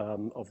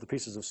 of the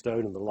pieces of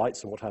stone and the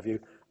lights and what have you,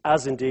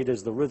 as indeed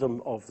is the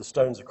rhythm of the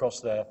stones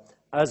across there,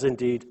 as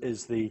indeed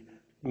is the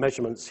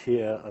measurements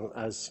here, and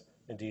as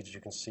indeed as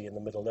you can see in the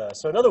middle there.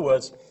 So in other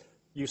words,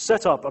 you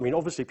set up, I mean,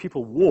 obviously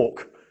people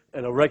walk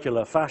in a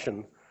regular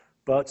fashion,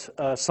 but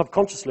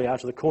subconsciously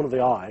out of the corner of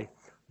the eye,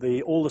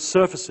 all the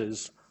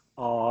surfaces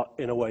are,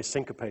 in a way,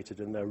 syncopated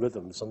in their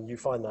rhythms, and you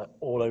find that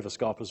all over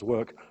Scarpa's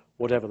work,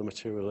 whatever the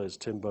material is,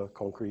 timber,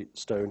 concrete,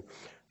 stone.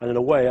 And in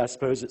a way, I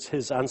suppose it's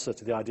his answer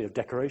to the idea of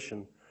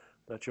decoration,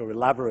 that you're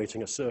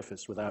elaborating a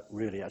surface without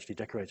really actually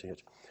decorating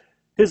it.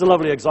 Here's a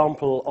lovely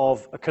example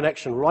of a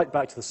connection right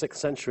back to the 6th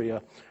century,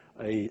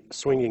 a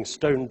swinging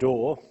stone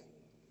door.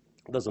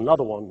 There's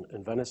another one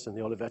in Venice in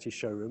the Olivetti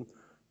showroom,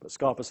 but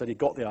Scarpa said he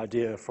got the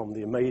idea from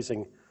the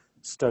amazing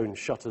stone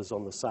shutters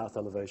on the south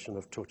elevation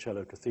of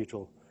Torcello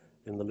Cathedral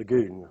in the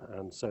lagoon,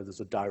 and so there's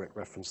a direct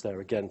reference there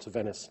again to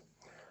Venice.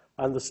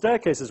 And the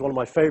staircase is one of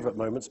my favorite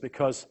moments,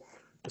 because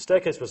the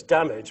staircase was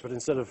damaged, but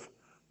instead of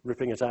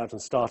ripping it out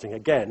and starting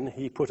again,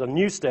 he put a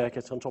new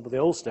staircase on top of the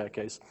old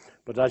staircase,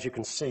 but as you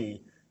can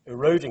see,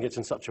 eroding it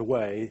in such a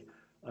way,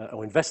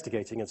 or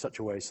investigating in such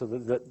a way, so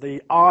that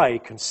the eye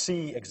can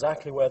see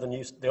exactly where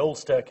the old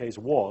staircase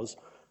was,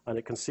 and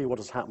it can see what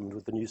has happened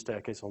with the new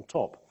staircase on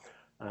top.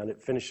 And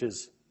it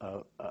finishes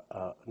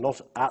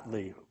not at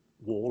the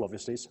wall,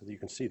 obviously, so that you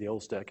can see the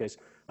old staircase.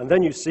 And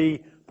then you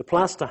see the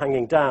plaster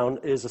hanging down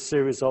is a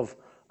series of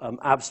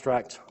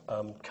abstract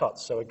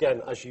cuts. So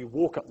again, as you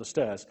walk up the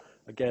stairs,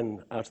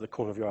 again, out of the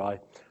corner of your eye,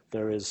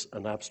 there is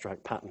an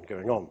abstract pattern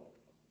going on.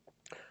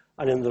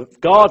 And in the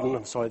garden,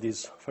 I'm sorry,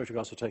 these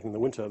photographs are taken in the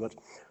winter, but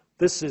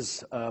this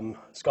is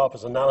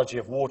Scarpa's analogy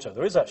of water.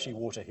 There is actually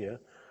water here,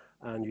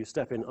 and you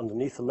step in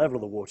underneath the level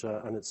of the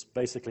water, and it's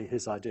basically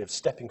his idea of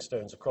stepping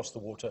stones across the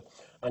water,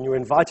 and you're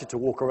invited to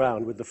walk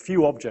around with the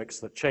few objects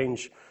that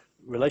change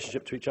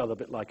relationship to each other, a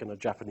bit like in a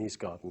Japanese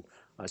garden,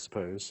 I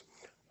suppose.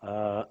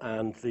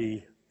 And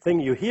the thing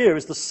you hear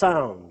is the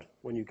sound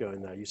when you go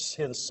in there. You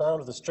hear the sound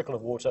of this trickle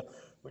of water,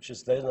 which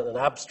is then an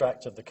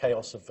abstract of the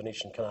chaos of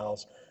Venetian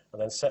canals,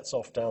 and then sets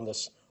off down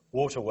this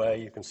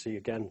waterway. You can see,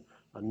 again,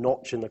 a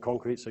notch in the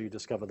concrete, so you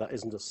discover that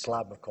isn't a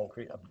slab of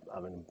concrete.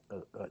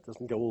 It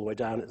doesn't go all the way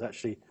down. It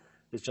actually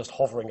is just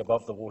hovering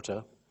above the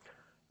water.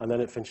 And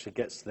then it eventually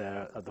gets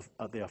there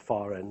at the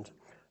far end.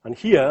 And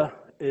here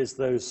is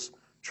those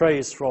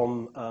trays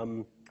from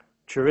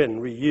Turin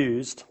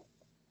reused.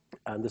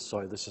 And this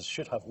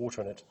should have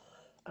water in it.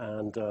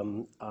 And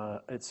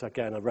it's,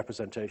 again, a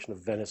representation of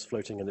Venice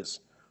floating in its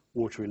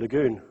watery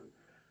lagoon.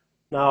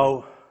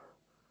 Now,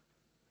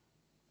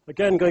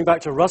 again, going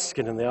back to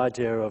Ruskin and the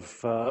idea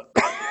of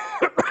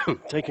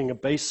taking a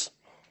base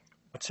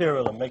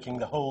material and making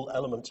the whole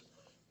element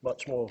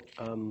much more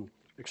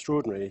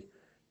extraordinary.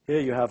 Here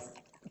you have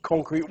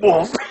concrete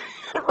walls,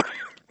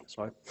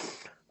 sorry,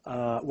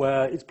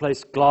 where it's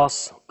placed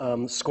glass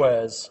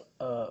squares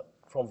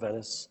from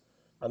Venice,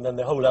 and then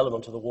the whole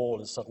element of the wall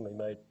is suddenly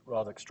made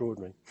rather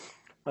extraordinary.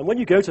 And when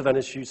you go to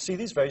Venice, you see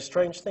these very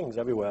strange things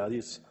everywhere,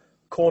 these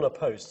corner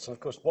posts, and of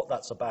course what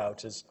that's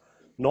about is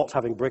not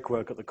having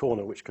brickwork at the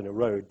corner, which can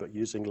erode, but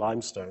using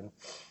limestone.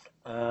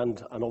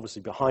 And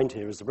obviously behind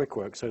here is the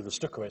brickwork, so the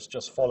stuccoist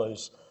just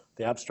follows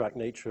the abstract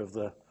nature of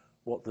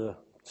what the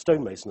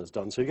stonemason has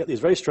done. So you get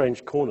these very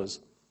strange corners,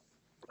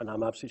 and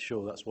I'm absolutely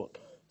sure that's what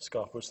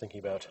Scarpa was thinking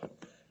about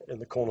in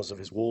the corners of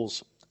his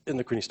walls in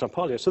the Queen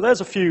Stampaglio. So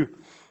there's a few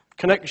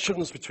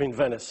connections between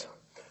Venice.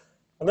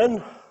 And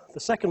then the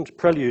second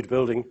prelude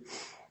building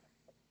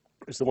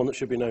is the one that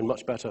should be known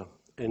much better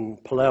in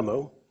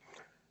Palermo.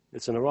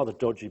 It's in a rather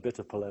dodgy bit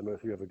of Palermo,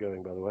 if you're ever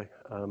going, by the way.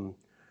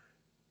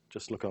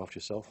 Just look after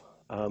yourself.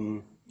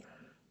 And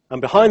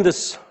behind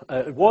this,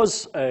 it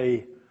was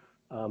a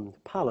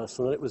palace,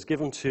 and then it was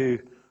given to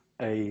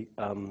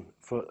an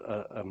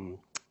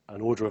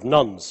order of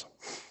nuns.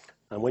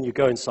 And when you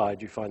go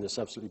inside, you find this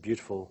absolutely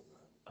beautiful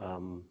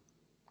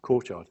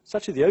courtyard. It's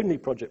actually the only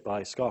project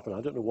by Scarpa, and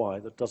I don't know why,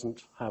 that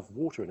doesn't have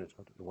water in it.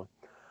 I don't know why.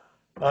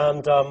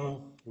 And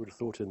you would have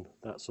thought in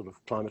that sort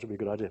of climate it would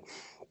be a good idea.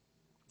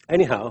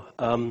 Anyhow,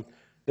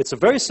 it's a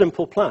very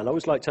simple plan. I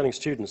always like telling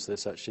students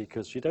this, actually,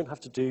 because you don't have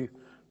to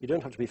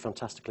be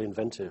fantastically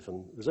inventive.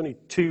 And there's only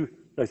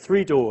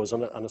 3 doors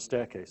and a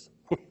staircase.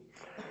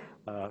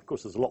 Of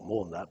course, there's a lot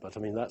more than that, but I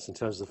mean, that's in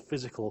terms of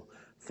physical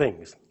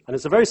things. And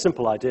it's a very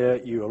simple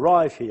idea. You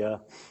arrive here,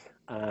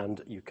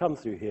 and you come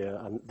through here,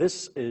 and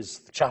this is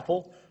the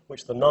chapel,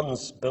 which the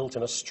nuns built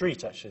in a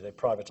street, actually. They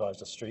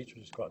privatized a street,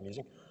 which is quite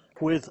amusing,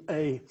 with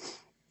an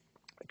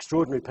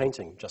extraordinary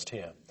painting just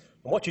here.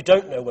 And what you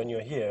don't know when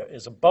you're here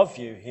is above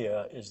you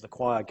here is the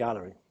choir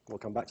gallery. We'll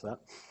come back to that.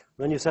 And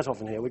then you set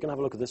off in here. We're going to have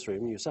a look at this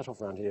room. You set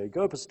off around here. You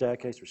go up a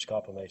staircase, which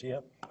Scarpa made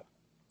here.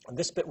 And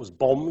this bit was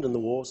bombed in the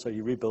war, so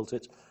you rebuilt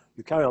it.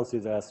 You carry on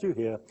through there, through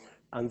here.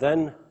 And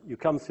then you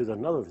come through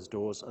another of his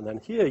doors. And then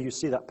here you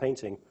see that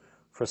painting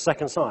for a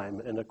second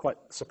time in a quite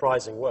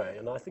surprising way.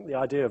 And I think the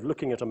idea of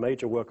looking at a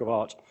major work of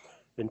art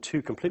in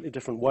two completely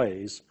different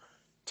ways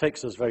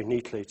takes us very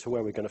neatly to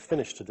where we're going to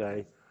finish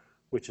today,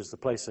 which is the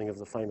placing of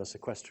the famous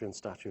equestrian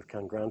statue of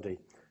Can Grande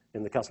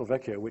in the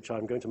Castelvecchio, which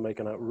I'm going to make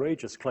an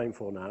outrageous claim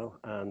for now,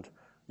 and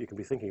you can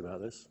be thinking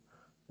about this.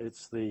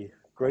 It's the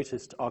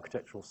greatest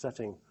architectural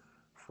setting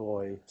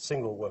for a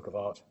single work of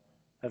art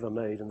ever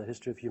made in the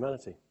history of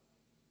humanity.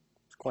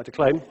 It's quite a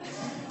claim.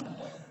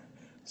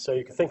 So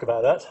you can think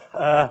about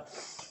that.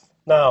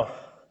 Now,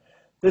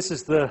 this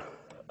is the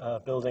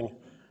building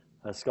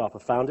Scarpa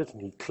founded,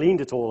 and he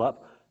cleaned it all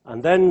up,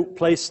 and then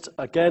placed,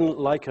 again,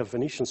 like a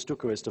Venetian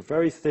stuccoist, a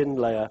very thin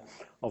layer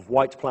of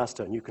white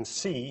plaster. And you can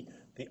see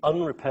the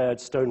unrepaired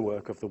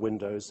stonework of the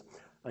windows,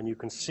 and you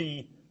can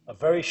see a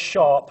very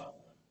sharp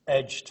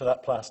edge to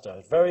that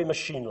plaster, very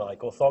machine-like,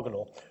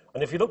 orthogonal.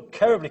 And if you look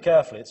terribly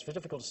carefully, it's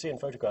difficult to see in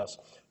photographs,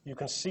 you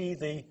can see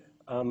the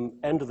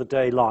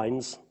end-of-the-day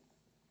lines,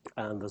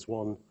 and there's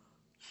one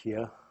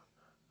here,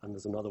 and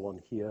there's another one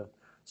here.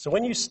 So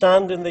when you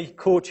stand in the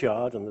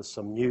courtyard, and there's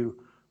some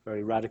new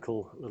very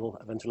radical little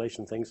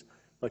ventilation things,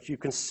 but you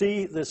can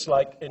see this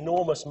like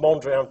enormous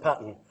Mondrian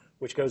pattern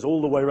which goes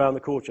all the way around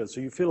the courtyard.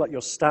 So you feel like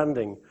you're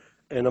standing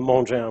in a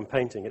Mondrian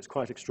painting. It's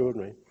quite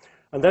extraordinary.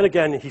 And then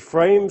again, he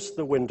frames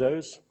the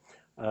windows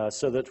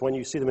so that when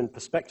you see them in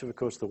perspective, of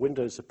course, the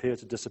windows appear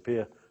to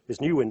disappear. His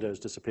new windows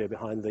disappear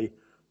behind the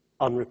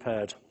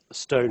unrepaired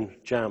stone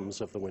jambs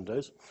of the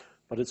windows.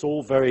 But it's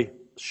all very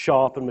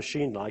sharp and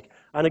machine-like.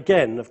 And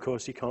again, of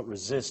course, he can't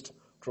resist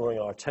drawing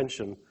our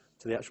attention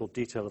to the actual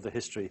detail of the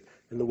history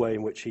in the way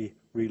in which he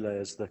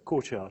relayers the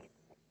courtyard.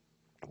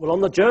 Well, on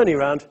the journey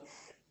around,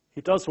 he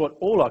does what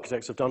all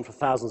architects have done for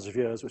thousands of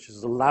years, which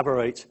is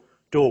elaborate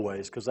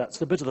doorways, because that's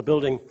the bit of the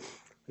building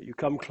that you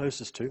come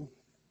closest to.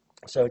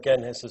 So again,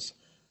 here's this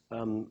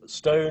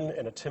stone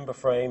in a timber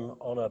frame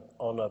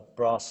on a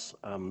brass.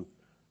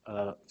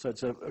 So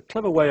it's a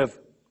clever way of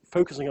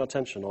focusing our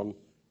attention on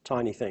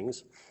tiny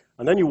things.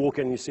 And then you walk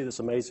in and you see this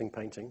amazing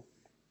painting,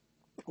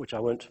 which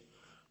I won't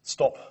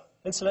stop.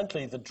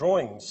 Incidentally, the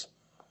drawings,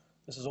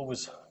 this is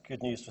always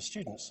good news for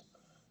students.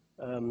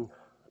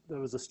 There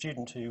was a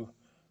student who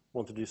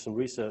wanted to do some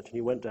research, and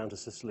he went down to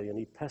Sicily, and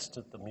he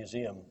pestered the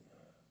museum,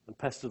 and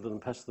pestered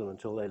them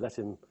until they let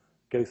him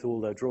go through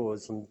all their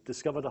drawers and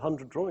discovered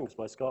 100 drawings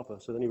by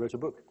Scarpa. So then he wrote a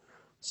book.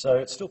 So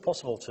it's still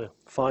possible to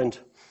find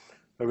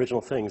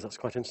original things. That's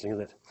quite interesting,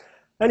 isn't it?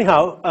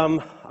 Anyhow,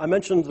 I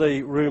mentioned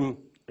the room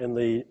in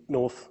the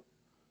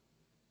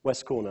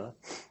northwest corner.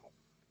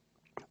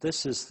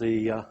 This is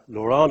the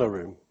Verona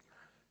room,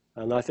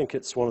 and I think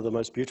it's one of the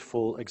most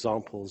beautiful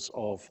examples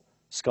of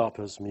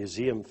Scarpa's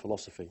museum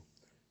philosophy.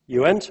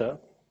 You enter,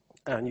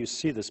 and you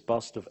see this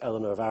bust of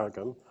Eleanor of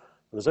Aragon, and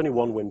there's only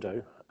one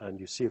window, and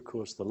you see, of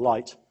course, the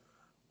light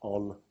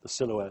on the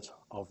silhouette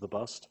of the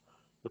bust,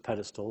 the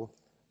pedestal,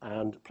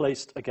 and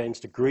placed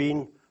against a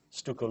green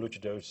stucco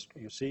lucido.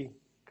 You see,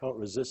 can't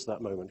resist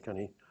that moment, can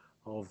he,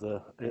 of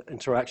the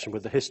interaction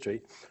with the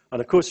history.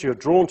 And, of course, you're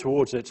drawn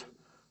towards it.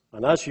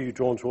 And as you're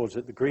drawn towards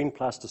it, the green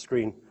plaster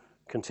screen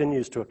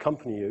continues to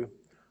accompany you.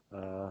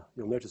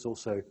 You'll notice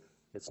also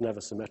it's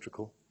never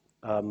symmetrical.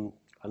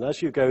 And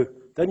as you go,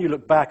 then you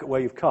look back at where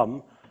you've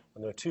come,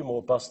 and there are two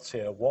more busts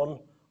here. One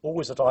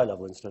always at eye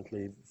level,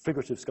 incidentally.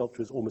 Figurative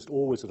sculpture is almost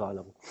always at eye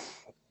level.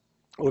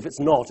 Or if it's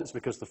not, it's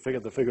because the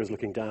figure is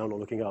looking down or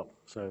looking up.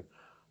 So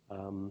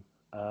on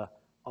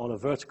a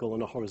vertical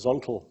and a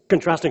horizontal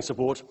contrasting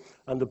support,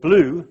 and the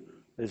blue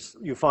is,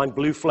 you find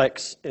blue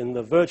flecks in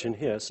the Virgin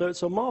here. So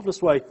it's a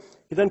marvelous way.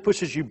 He then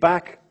pushes you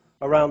back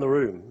around the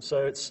room.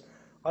 So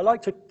I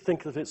like to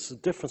think that it's the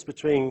difference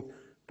between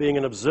being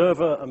an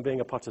observer and being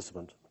a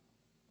participant,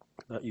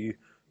 that you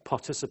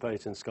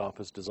participate in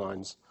Scarpa's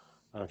designs,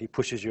 and he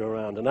pushes you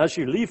around. And as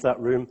you leave that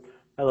room,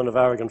 Eleanor of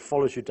Aragon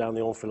follows you down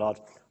the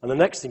enfilade, and the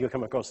next thing you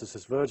come across is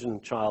this Virgin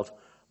child,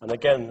 and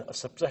again, a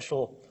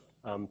special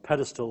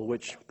pedestal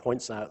which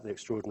points out the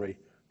extraordinary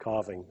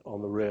carving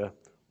on the rear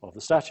of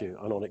the statue,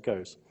 and on it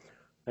goes.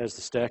 There's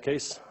the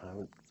staircase,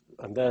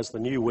 and there's the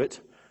new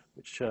wit,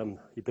 which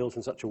he built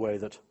in such a way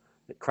that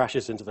it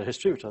crashes into the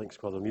history, which I think is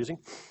quite amusing.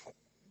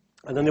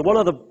 And then the one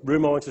other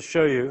room I want to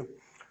show you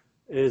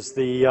is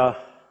the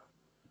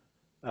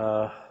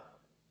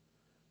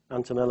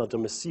Antonella da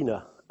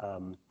Messina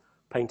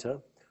painter.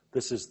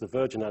 This is the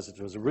Virgin as it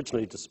was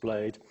originally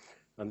displayed,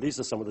 and these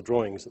are some of the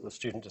drawings that the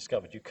student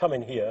discovered. You come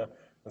in here,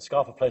 and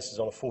Scarpa places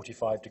on a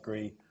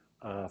 45-degree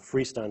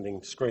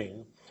freestanding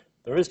screen.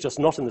 There is just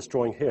not in this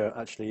drawing here,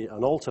 actually,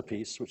 an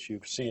altarpiece, which you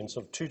see in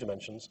sort of 2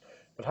 dimensions.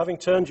 But having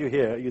turned you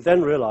here, you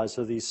then realize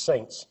there are these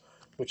saints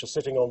which are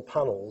sitting on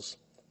panels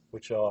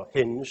which are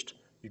hinged.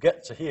 You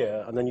get to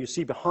here, and then you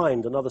see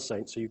behind another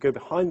saint. So you go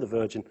behind the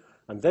Virgin,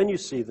 And then you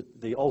see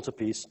the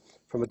altarpiece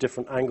from a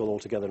different angle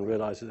altogether and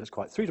realize that it's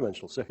quite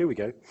three-dimensional. So here we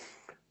go.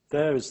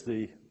 There is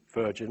the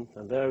Virgin,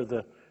 and there are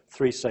the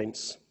three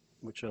saints,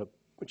 which are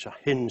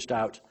hinged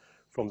out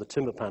from the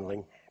timber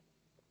paneling.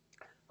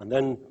 And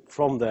then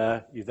from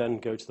there, you then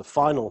go to the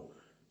final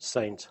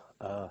saint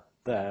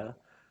there.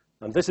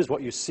 And this is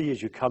what you see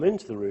as you come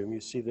into the room. You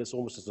see this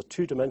almost as a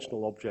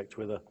two-dimensional object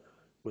with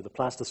a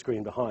plaster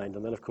screen behind.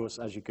 And then, of course,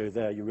 as you go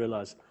there, you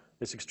realize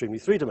it's extremely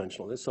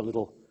three-dimensional. It's a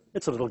little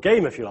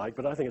game, if you like,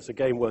 but I think it's a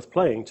game worth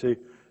playing to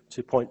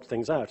point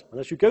things out. And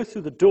as you go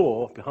through the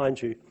door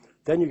behind you,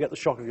 then you get the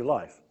shock of your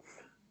life,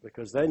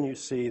 because then you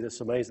see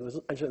this amazing.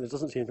 Actually, there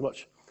doesn't seem to be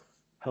much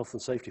health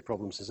and safety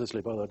problems in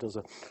Sicily, by the way, does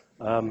there?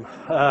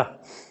 But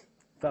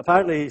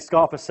apparently,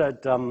 Scarpa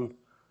said,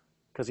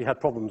 because he had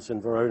problems in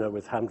Verona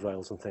with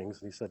handrails and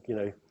things, and he said, you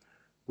know,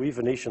 we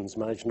Venetians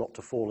managed not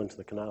to fall into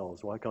the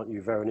canals. Why can't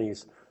you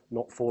Veronese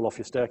not fall off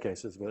your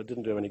staircases? Well, it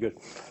didn't do any good.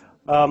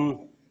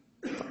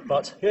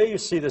 But here you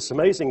see this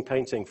amazing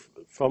painting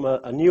from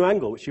a new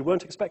angle, which you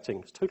weren't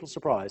expecting. It's a total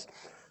surprise.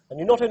 And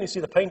you not only see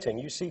the painting,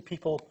 you see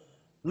people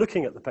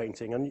looking at the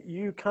painting, and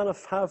you kind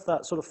of have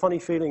that sort of funny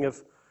feeling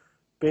of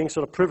being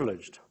sort of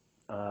privileged,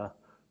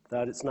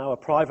 that it's now a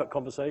private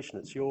conversation.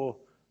 It's your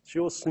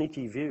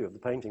sneaky view of the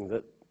painting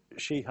that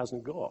she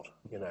hasn't got,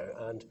 you know.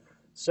 And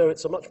so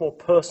it's a much more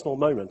personal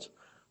moment.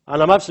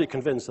 And I'm absolutely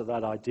convinced that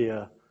that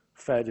idea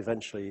fed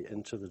eventually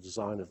into the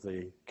design of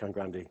the Can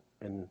Grande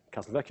in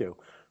Castelvecchio.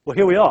 Well,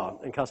 here we are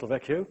in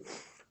Castelvecchio.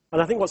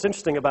 And I think what's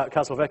interesting about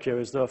Castelvecchio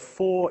is there are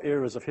 4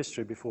 eras of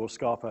history before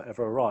Scarpa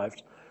ever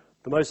arrived.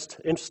 The most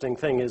interesting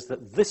thing is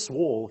that this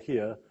wall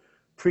here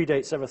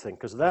predates everything,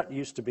 because that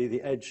used to be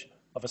the edge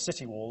of a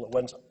city wall that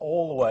went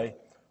all the way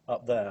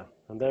up there.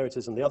 And there it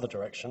is in the other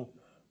direction.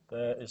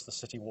 There is the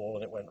city wall,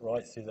 and it went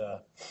right through there.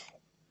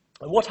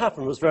 And what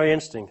happened was very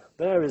interesting.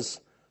 There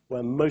is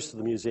where most of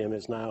the museum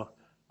is now,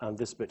 and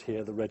this bit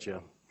here, the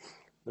Regia.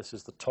 This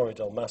is the Torre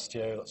del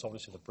Mastio. That's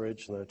obviously the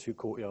bridge, and there are 2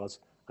 courtyards,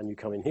 and you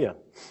come in here.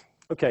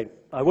 Okay,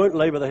 I won't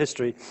labor the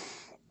history.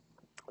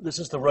 This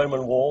is the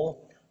Roman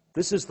wall.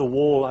 This is the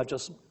wall I've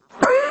just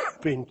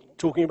been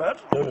talking about,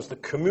 known as the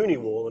Comuni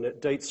wall, and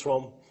it dates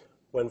from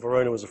when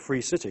Verona was a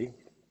free city.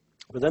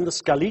 But then the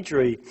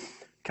Scaligeri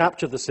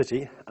captured the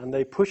city, and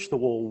they pushed the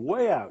wall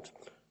way out.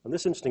 And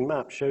this interesting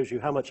map shows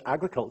you how much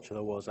agriculture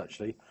there was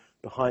actually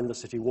behind the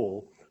city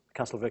wall.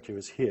 Castelvecchio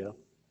is here.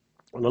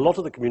 And a lot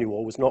of the Comuni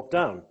wall was knocked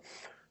down.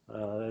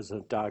 There's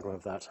a diagram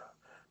of that.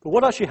 But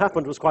what actually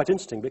happened was quite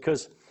interesting,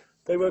 because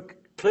they were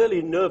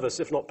clearly nervous,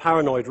 if not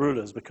paranoid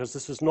rulers, because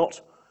this was not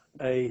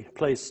a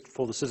place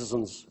for the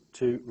citizens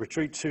to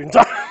retreat to in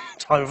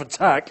time of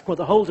attack. But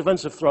the whole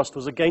defensive thrust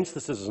was against the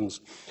citizens,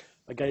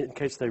 in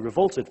case they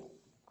revolted.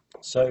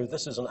 So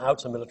this is an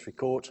outer military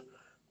court.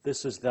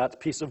 This is that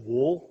piece of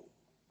wall.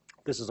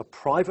 This is a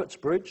private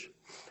bridge.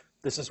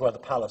 This is where the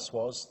palace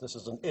was. This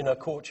is an inner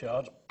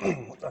courtyard,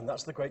 and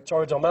that's the great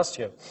Torre del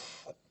Mastio.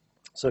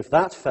 So if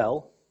that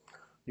fell,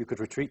 you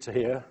could retreat to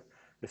here.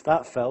 If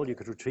that fell, you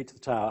could retreat to the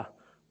tower.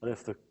 And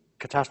if the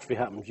catastrophe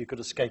happened, you could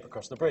escape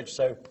across the bridge.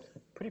 So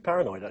pretty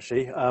paranoid,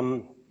 actually.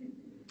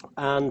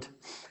 And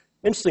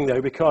interesting,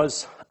 though,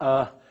 because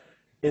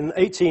in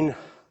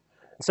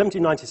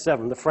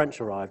 1797, the French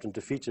arrived and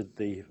defeated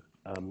the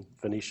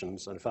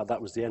Venetians. And in fact,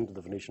 that was the end of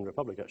the Venetian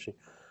Republic, actually.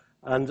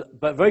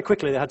 But very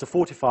quickly, they had to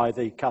fortify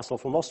the castle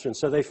from Austrians.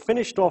 So they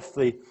finished off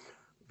the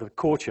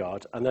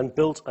courtyard and then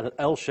built an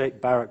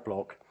L-shaped barrack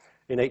block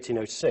in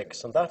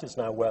 1806. And that is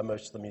now where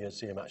most of the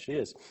museum actually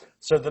is.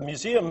 So the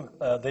museum,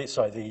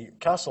 the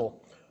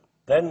castle,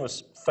 then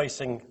was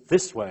facing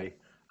this way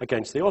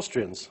against the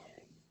Austrians.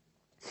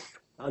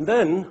 And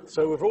then,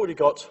 so we've already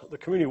got the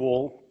Comuni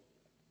wall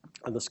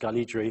and the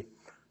Scaligeri,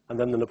 and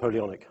then the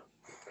Napoleonic.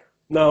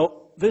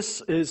 Now,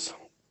 this is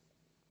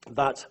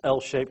that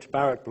L-shaped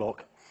barrack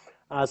block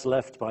as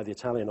left by the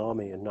Italian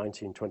army in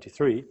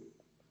 1923,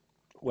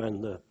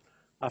 when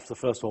after the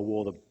First World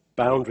War, the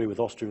boundary with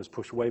Austria was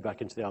pushed way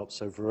back into the Alps,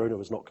 so Verona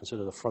was not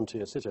considered a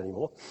frontier city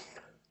anymore.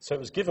 So it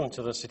was given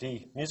to the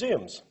city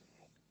museums.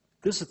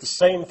 This is the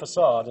same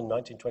facade in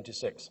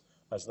 1926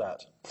 as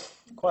that.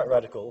 Quite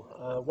radical.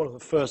 One of the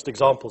first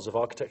examples of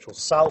architectural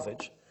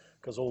salvage,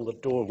 because all the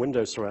door and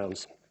window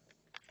surrounds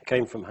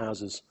came from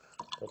houses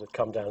that had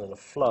come down in a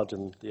flood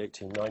in the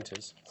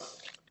 1890s.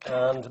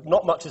 And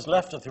not much is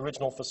left of the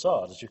original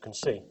facade, as you can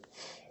see.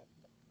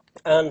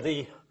 And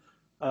the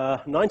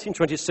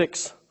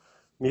 1926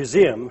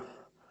 museum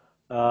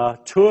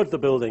toured the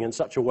building in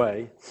such a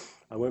way,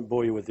 I won't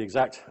bore you with the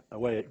exact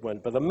way it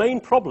went, but the main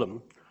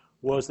problem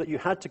was that you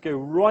had to go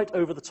right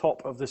over the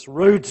top of this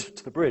road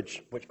to the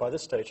bridge, which by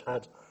this stage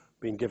had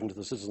been given to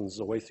the citizens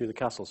away through the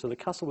castle. So the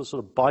castle was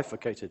sort of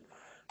bifurcated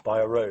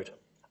by a road,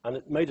 and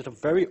it made it a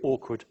very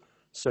awkward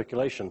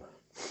circulation.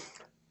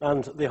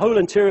 And the whole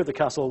interior of the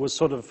castle was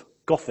sort of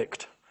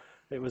Gothicked.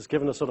 It was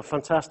given a sort of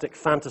fantastic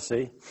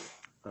fantasy,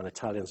 and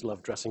Italians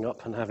love dressing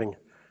up and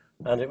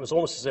it was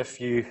almost as if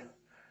you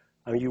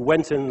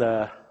went in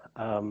there.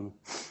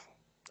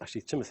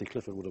 Actually, Timothy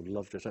Clifford would have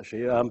loved it,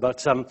 actually.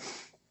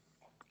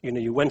 you know,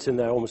 you went in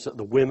there almost at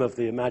the whim of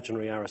the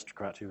imaginary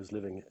aristocrat who was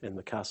living in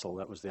the castle.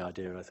 That was the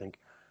idea, I think.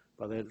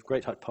 But they had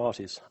great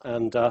parties.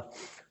 And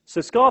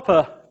so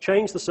Scarpa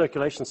changed the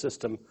circulation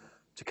system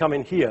to come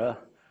in here.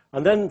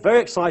 And then, very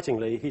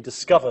excitingly, he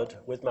discovered,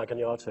 with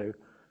Magagnato,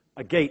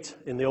 a gate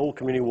in the old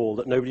community wall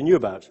that nobody knew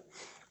about.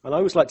 And I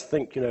always like to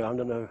think, you know, I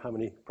don't know how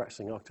many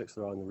practicing architects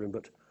there are in the room,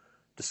 but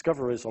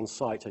discoveries on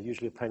site are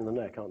usually a pain in the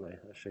neck, aren't they,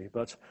 actually?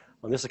 But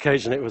on this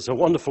occasion, it was a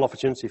wonderful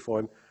opportunity for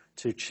him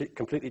to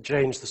completely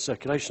change the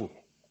circulation.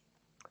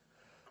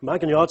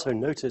 Magagnato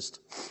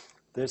noticed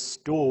this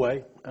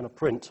doorway and a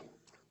print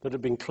that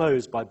had been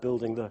closed by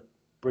building the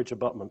bridge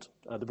abutment,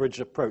 the bridge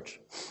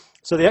approach.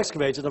 So they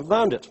excavated and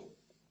found it.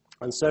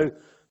 And so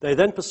they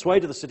then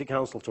persuaded the city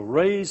council to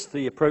raise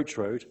the approach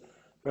road,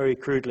 very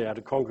crudely out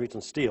of concrete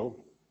and steel,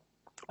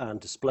 and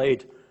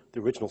displayed the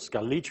original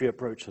Scaligeri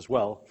approach as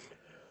well,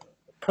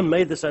 and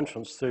made this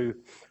entrance through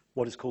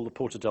what is called the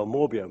Porta del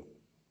Morbio.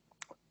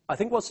 I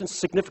think what's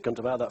significant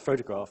about that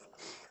photograph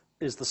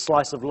is the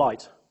slice of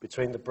light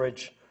between the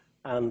bridge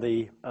and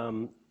the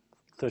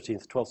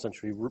 13th, 12th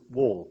century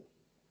wall,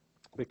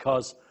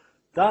 because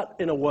that,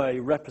 in a way,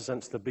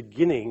 represents the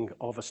beginning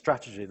of a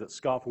strategy that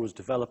Scarpa was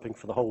developing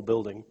for the whole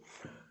building.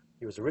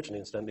 He was originally,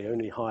 incidentally,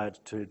 only hired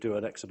to do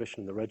an exhibition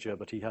in the Reggio,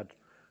 but he had,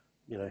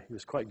 you know, he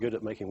was quite good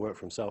at making work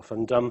for himself,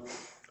 and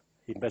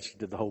he basically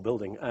did the whole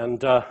building. And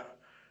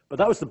but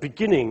that was the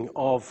beginning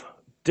of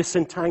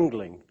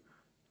disentangling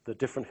the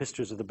different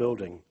histories of the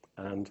building,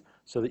 and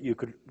so that you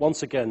could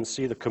once again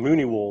see the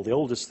community wall, the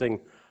oldest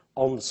thing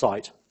on the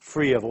site,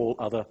 free of all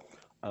other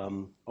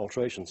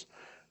alterations.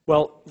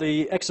 Well,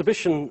 the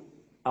exhibition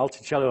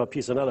Alticello a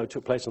Pisanello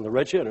took place on the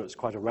Reggio, and it was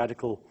quite a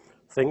radical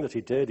thing that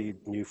he did. He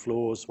had new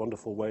floors,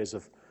 wonderful ways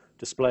of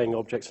displaying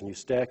objects, a new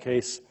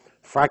staircase.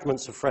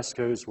 Fragments of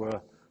frescoes were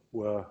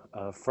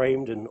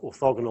framed in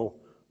orthogonal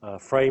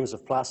frames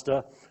of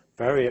plaster.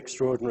 Very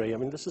extraordinary. I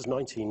mean, this is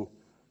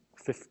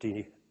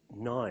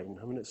 1959.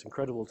 I mean, it's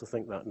incredible to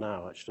think that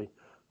now, actually,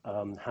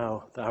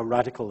 how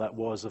radical that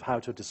was of how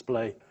to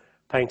display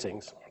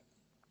paintings.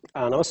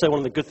 And I must say one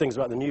of the good things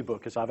about the new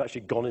book is I've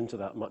actually gone into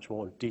that much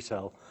more in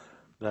detail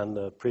than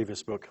the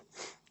previous book.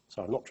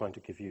 So I'm not trying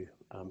to give you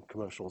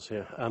commercials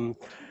here,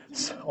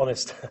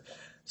 honest.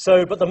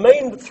 So, but the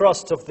main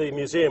thrust of the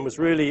museum was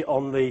really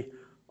on the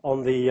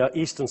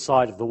eastern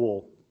side of the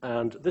wall.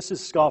 And this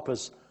is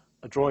Scarpa's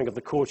drawing of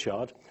the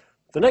courtyard.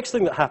 The next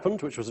thing that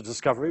happened, which was a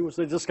discovery, was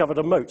they discovered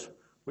a moat,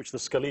 which the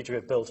Scaligeri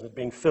had built and had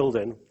been filled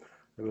in.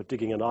 They were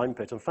digging an iron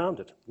pit and found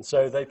it. And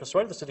so they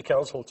persuaded the city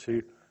council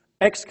to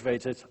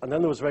excavate it, and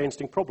then there was a very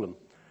interesting problem,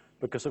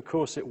 because, of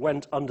course, it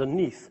went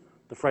underneath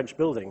the French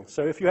building.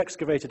 So if you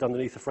excavated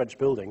underneath the French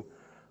building,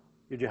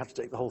 you'd have to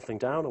take the whole thing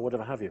down or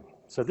whatever have you.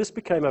 So this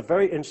became a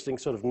very interesting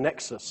sort of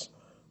nexus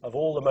of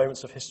all the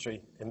moments of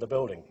history in the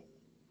building.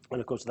 And,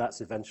 of course,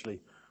 that's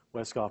eventually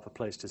where Scarpa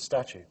placed his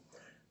statue.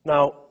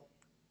 Now,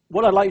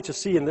 what I'd like you to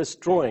see in this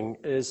drawing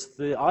is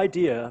the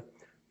idea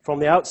from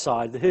the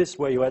outside. Here's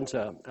where you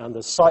enter, and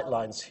there's sight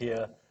lines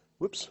here,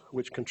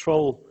 which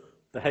control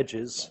the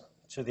hedges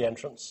to the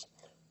entrance.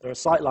 There are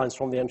sight lines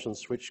from the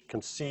entrance which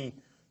can see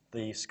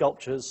the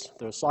sculptures.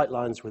 There are sight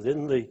lines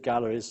within the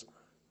galleries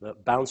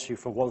that bounce you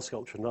from one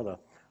sculpture to another.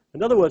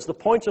 In other words, the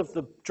point of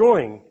the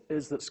drawing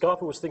is that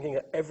Scarpa was thinking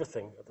of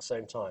everything at the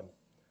same time,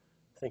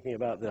 thinking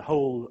about the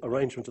whole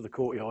arrangement of the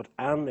courtyard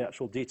and the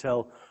actual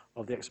detail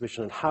of the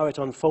exhibition and how it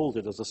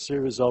unfolded as a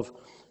series of,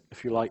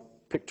 if you like,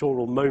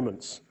 pictorial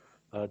moments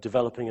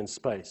developing in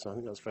space. I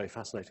think that's very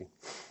fascinating.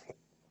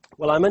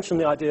 Well, I mentioned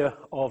the idea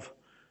of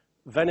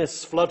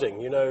Venice flooding.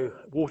 You know,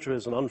 water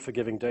is an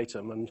unforgiving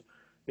datum, and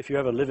if you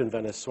ever live in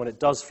Venice, when it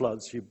does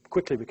floods, you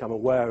quickly become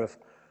aware of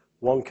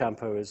one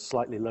campo is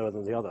slightly lower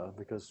than the other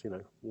because, you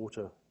know,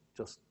 water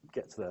just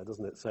gets there,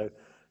 doesn't it? So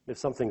if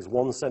something's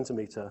 1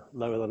 centimetre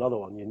lower than another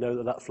one, you know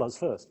that that floods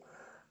first.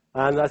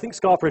 And I think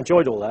Scarpa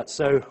enjoyed all that.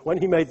 So when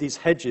he made these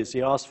hedges,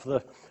 he asked for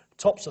the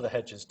tops of the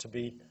hedges to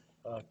be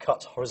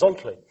cut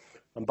horizontally.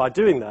 And by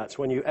doing that,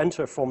 when you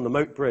enter from the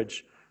moat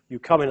bridge, you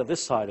come in at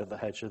this side of the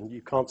hedge and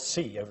you can't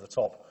see over the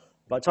top.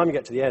 By the time you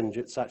get to the end,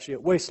 it's actually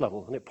at waist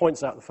level, and it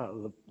points out the fact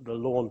that the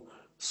lawn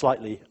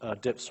slightly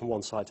dips from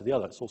one side to the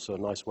other. It's also a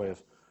nice way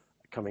of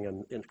coming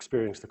and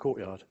experiencing the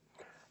courtyard.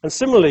 And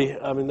similarly,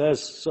 I mean,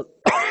 there's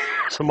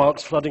some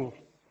marks flooding.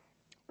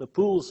 The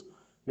pools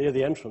near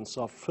the entrance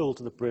are filled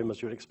to the brim,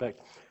 as you would expect.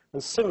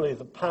 And similarly,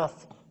 the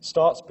path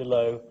starts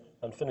below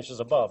and finishes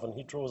above, and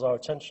he draws our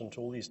attention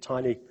to all these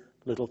tiny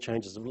little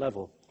changes of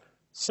level.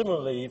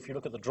 Similarly, if you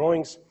look at the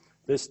drawings,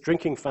 this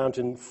drinking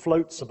fountain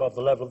floats above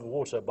the level of the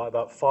water by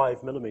about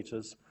 5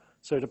 millimeters,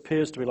 so it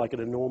appears to be like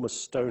an enormous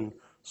stone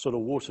sort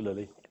of water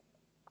lily.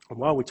 And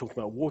while we're talking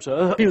about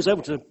water, he was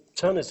able to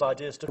turn his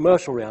ideas to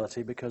commercial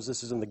reality, because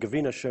this is in the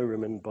Gavina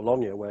showroom in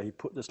Bologna, where he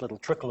put this little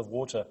trickle of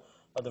water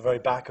at the very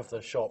back of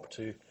the shop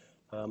to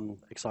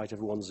excite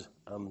everyone's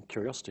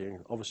curiosity,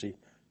 and obviously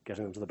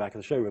getting them to the back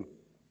of the showroom.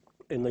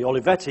 In the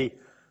Olivetti,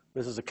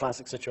 this is a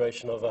classic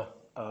situation of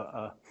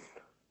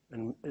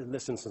in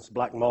this instance, a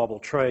black marble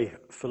tray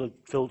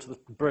filled to the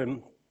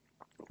brim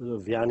with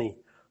a Vianney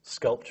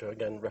sculpture,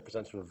 again,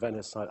 representative of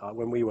Venice.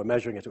 When we were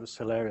measuring it, it was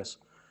hilarious,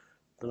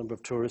 the number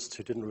of tourists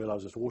who didn't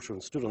realize it was water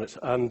and stood on it.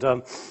 And,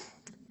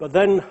 but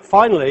then,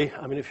 finally,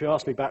 I mean, if you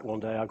ask me back one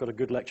day, I've got a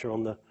good lecture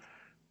on the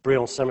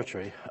Brion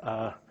Cemetery.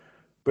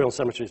 Brion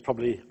Cemetery is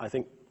probably, I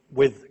think,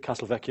 with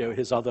Castelvecchio,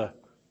 his other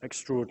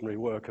extraordinary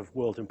work of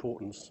world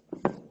importance.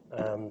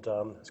 And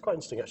it's quite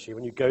interesting, actually,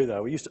 when you go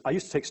there. I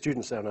used to take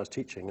students there when I was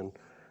teaching, and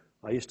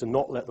I used to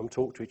not let them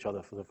talk to each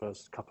other for the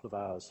first couple of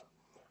hours.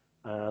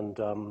 And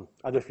I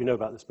don't know if you know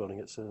about this building.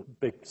 It's a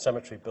big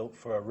cemetery built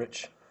for a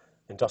rich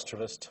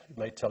industrialist who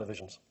made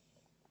televisions.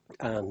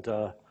 And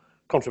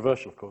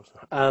controversial, of course.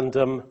 And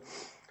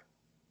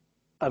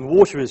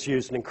water is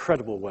used in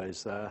incredible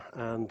ways there.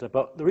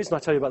 But the reason I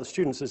tell you about the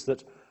students is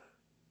that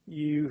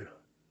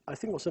I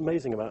think what's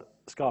amazing about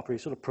Scarpa, he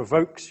sort of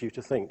provokes you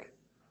to think,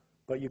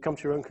 but you come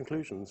to your own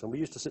conclusions. And we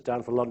used to sit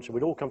down for lunch, and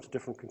we'd all come to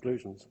different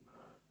conclusions.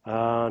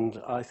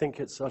 And I think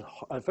it's a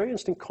very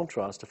interesting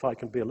contrast, if I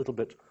can be a little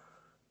bit,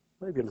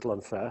 maybe a little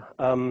unfair.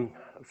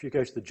 If you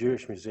go to the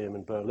Jewish Museum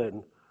in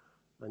Berlin,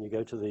 and you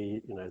go to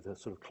the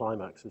sort of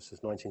climax, this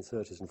is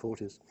 1930s and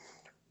 40s,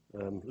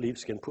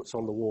 Libeskind puts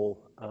on the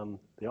wall,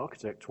 the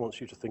architect wants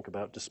you to think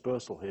about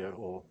dispersal here,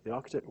 or the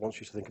architect wants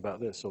you to think about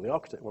this, or the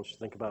architect wants you to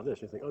think about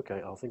this. You think,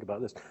 okay, I'll think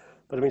about this.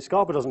 But I mean,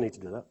 Scarpa doesn't need to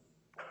do that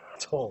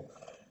at all.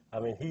 I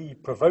mean, he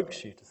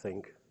provokes you to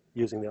think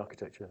using the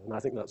architecture, and I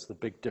think that's the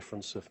big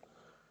difference of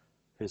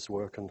his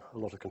work and a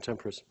lot of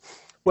contemporaries.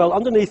 Well,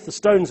 underneath the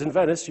stones in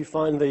Venice, you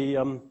find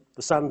the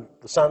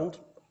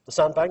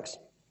sandbanks,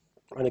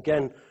 and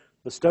again,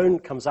 the stone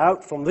comes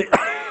out from the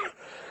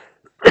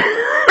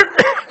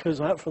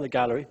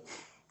gallery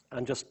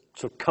and just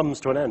sort of comes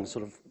to an end,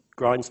 sort of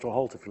grinds to a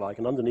halt, if you like,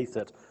 and underneath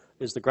it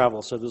is the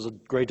gravel. So there's a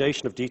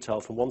gradation of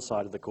detail from one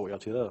side of the courtyard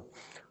to the other.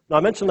 Now, I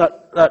mentioned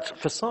that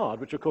facade,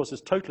 which, of course,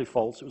 is totally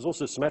false. It was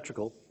also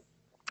symmetrical,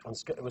 and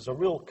it was a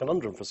real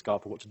conundrum for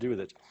Scarpa what to do with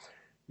it.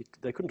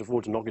 They couldn't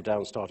afford to knock it down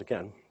and start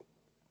again.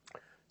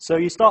 So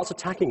he starts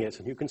attacking it,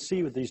 and you can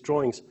see with these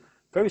drawings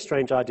very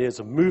strange ideas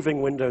of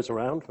moving windows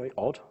around, very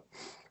odd.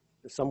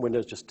 Some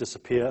windows just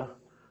disappear.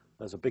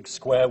 There's a big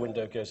square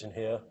window goes in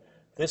here.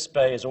 This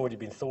bay has already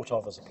been thought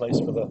of as a place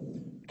for the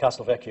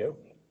Castelvecchio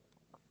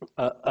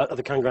at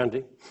the Can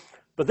Grande.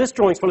 But this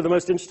drawing is probably the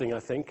most interesting, I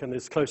think, and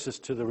is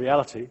closest to the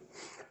reality.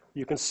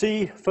 You can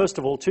see, first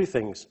of all, two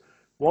things.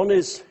 One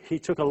is he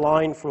took a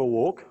line for a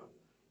walk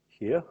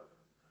here,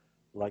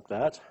 like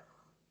that,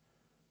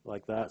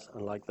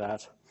 and like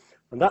that.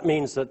 And that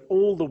means that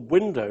all the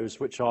windows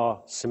which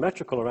are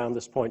symmetrical around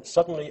this point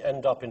suddenly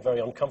end up in very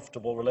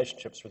uncomfortable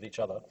relationships with each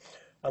other.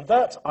 And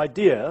that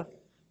idea,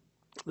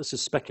 this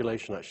is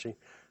speculation actually,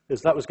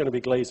 is that was going to be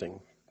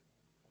glazing.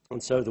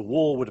 And so the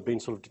wall would have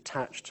been sort of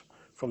detached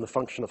from the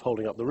function of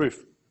holding up the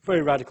roof.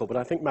 Very radical, but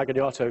I think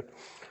Magagnato,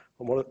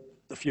 on one of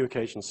the few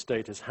occasions,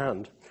 stayed his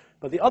hand.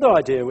 But the other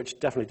idea, which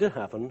definitely did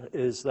happen,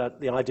 is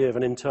that the idea of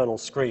an internal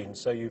screen.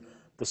 So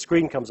the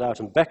screen comes out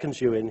and beckons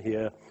you in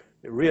here.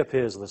 It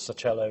reappears the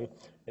Sacello.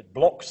 It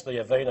blocks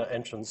the Verona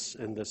entrance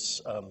in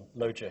this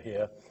loggia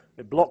here.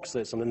 It blocks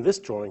this, and in this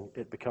drawing,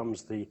 it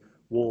becomes the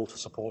wall to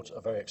support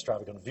a very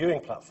extravagant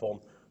viewing platform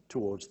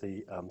towards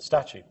the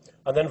statue.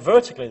 And then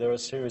vertically, there are a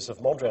series of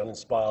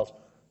Mondrian-inspired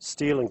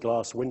steel and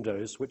glass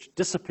windows which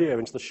disappear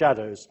into the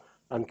shadows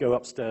and go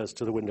upstairs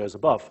to the windows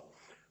above.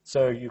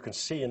 So you can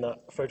see in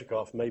that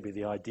photograph maybe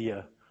the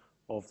idea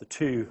of the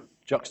two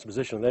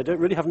juxtaposition. They don't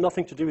really have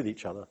nothing to do with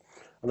each other,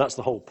 and that's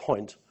the whole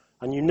point.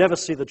 And you never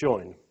see the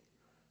join.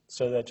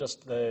 So they're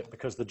just there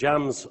because the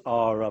jambs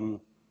are, I'm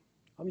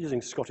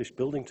using Scottish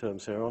building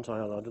terms here, aren't I,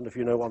 Alan? I don't know if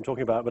you know what I'm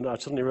talking about, but I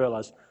suddenly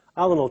realized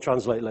Alan will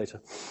translate later.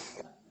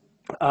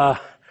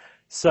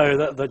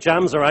 So the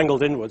jambs are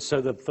angled inwards, so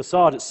the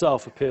facade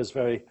itself appears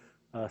very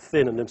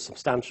thin and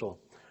insubstantial.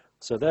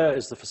 So there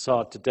is the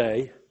facade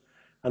today.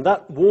 And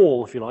that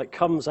wall, if you like,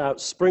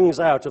 springs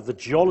out of the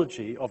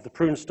geology of the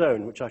prune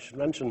stone, which I should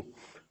mention,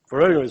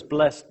 Verona is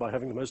blessed by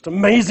having the most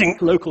amazing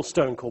local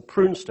stone called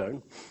prune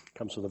stone. It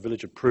comes from the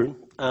village of Prune,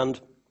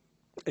 and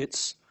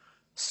it's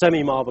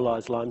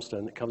semi-marbleized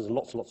limestone. It comes in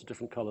lots and lots of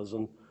different colors,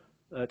 and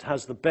it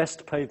has the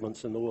best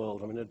pavements in the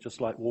world. I mean, it's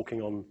just like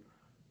walking on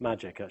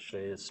magic,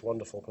 actually. It's a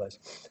wonderful place.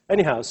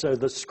 Anyhow, so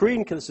the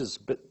screen, this is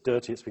a bit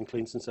dirty, it's been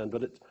cleaned since then,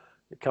 but it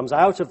comes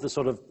out of the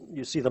sort of,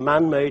 you see the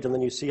man-made, and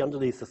then you see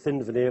underneath the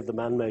thin veneer of the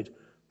man-made,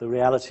 the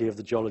reality of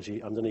the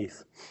geology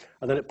underneath.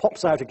 And then it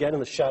pops out again in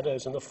the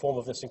shadows in the form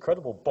of this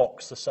incredible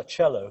box, the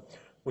Sacello,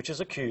 which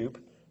is a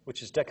cube,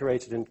 which is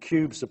decorated in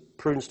cubes of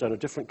prune stone of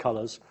different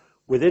colors,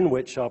 within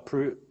which are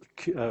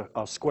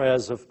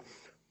squares of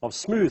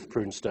smooth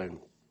prune stone.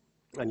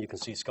 And you can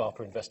see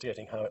Scarpa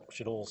investigating how it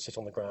should all sit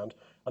on the ground.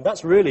 And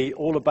that's really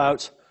all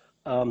about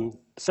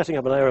setting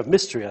up an air of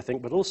mystery, I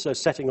think, but also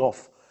setting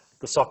off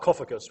the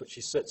sarcophagus, which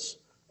he sits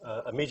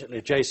immediately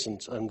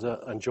adjacent and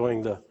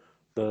enjoying the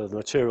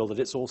material that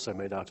it's also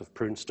made out of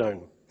prune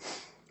stone.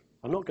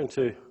 I'm not going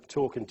to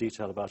talk in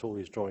detail about all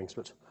these drawings,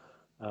 but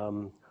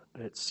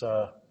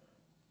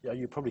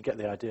you probably get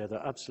the idea.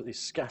 They're absolutely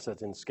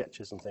scattered in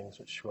sketches and things,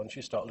 which once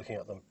you start looking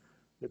at them,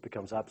 it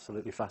becomes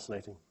absolutely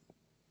fascinating.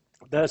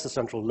 There's the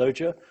central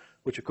loggia,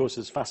 which of course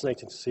is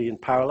fascinating to see in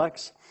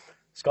parallax.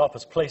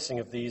 Scarpa's placing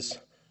of these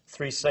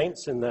three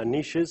saints in their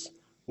niches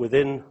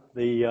within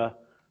the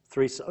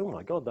oh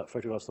my God, that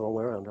photograph's the wrong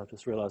way around. I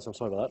just realized, I'm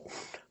sorry about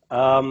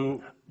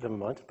that. Never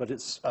mind, but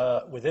it's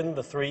within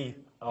the three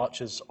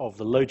arches of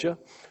the loggia.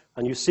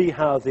 And you see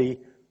how the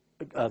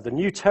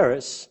new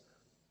terrace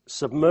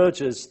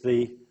submerges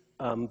the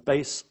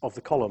base of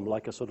the column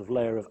like a sort of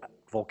layer of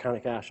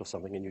volcanic ash or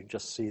something, and you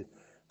just see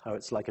how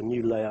it's like a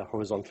new layer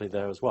horizontally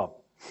there as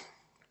well.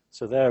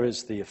 So there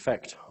is the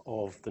effect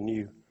of the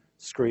new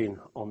screen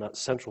on that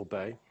central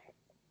bay.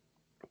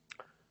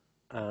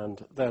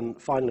 And then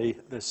finally,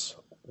 this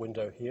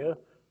window here.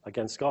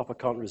 Again, Scarpa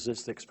can't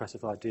resist the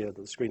expressive idea that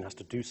the screen has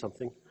to do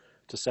something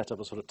to set up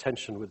a sort of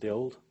tension with the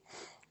old.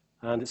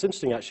 And it's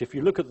interesting, actually, if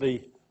you look at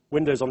the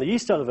windows on the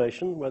east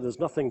elevation, where there's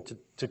nothing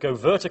to go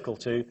vertical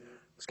to,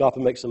 Scarpa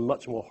makes them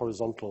much more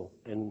horizontal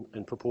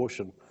in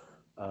proportion.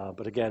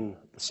 But again,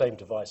 the same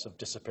device of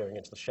disappearing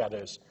into the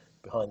shadows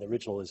behind the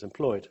original is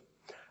employed.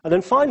 And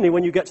then finally,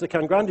 when you get to the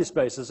Cangrande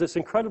space, there's this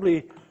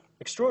incredibly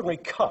extraordinary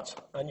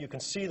cut, and you can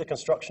see the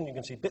construction, you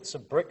can see bits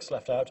of bricks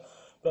left out.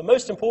 But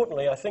most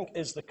importantly, I think,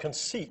 is the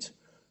conceit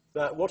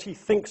that what he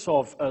thinks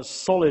of as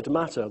solid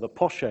matter, the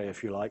poche,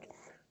 if you like,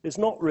 is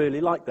not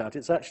really like that.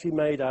 It's actually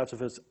made out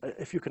of,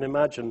 if you can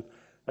imagine,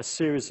 a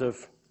series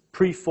of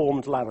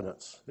preformed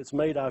laminates. It's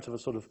made out of a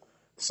sort of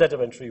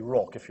sedimentary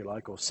rock, if you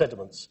like, or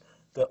sediments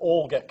that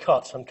all get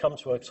cut and come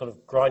to a sort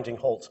of grinding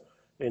halt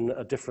in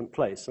a different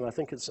place. And I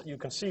think you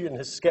can see in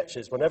his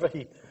sketches, whenever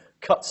he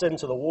cuts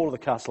into the wall of the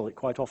castle, it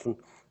quite often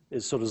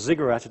is sort of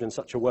zigguratted in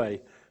such a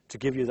way to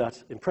give you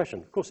that impression.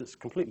 Of course, it's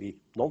completely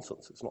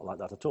nonsense. It's not like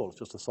that at all. It's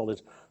just a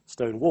solid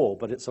stone wall,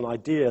 but it's an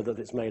idea that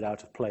it's made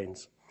out of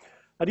planes.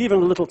 And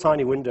even a little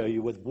tiny window,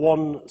 you with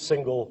one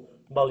single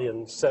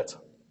mullion set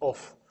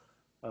off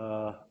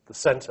the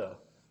center,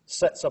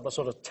 sets up a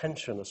sort of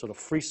tension, a sort of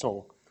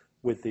frisson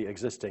with the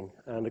existing.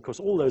 And of course,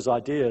 all those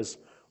ideas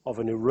of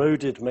an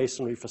eroded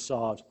masonry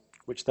facade,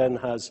 which then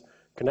has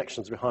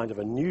connections behind of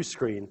a new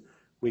screen,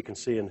 we can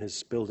see in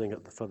his building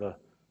for the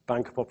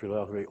Banca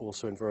Popolare,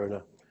 also in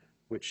Verona,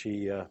 which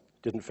he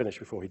didn't finish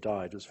before he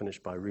died. It was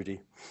finished by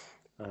Rudy,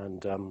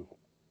 and a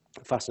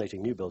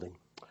fascinating new building.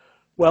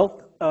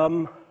 Well,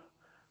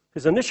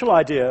 his initial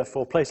idea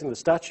for placing the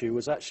statue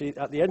was actually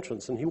at the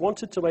entrance, and he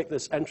wanted to make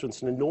this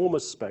entrance an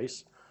enormous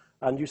space.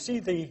 And you see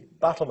the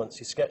battlements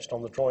he sketched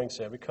on the drawings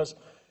here, because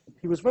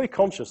he was very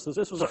conscious that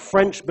this was a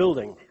French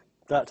building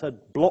that had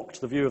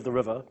blocked the view of the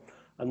river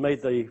and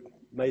made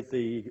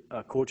the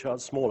courtyard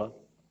smaller.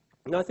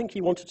 And I think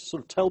he wanted to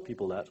sort of tell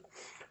people that.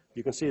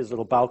 You can see his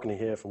little balcony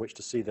here from which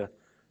to see the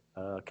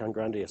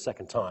Cangrande a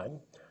second time.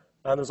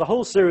 And there's a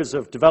whole series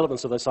of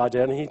developments of this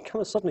idea, and he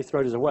kind of suddenly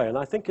throws it away. And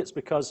I think it's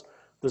because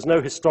there's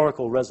no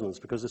historical resonance,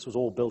 because this was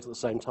all built at the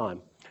same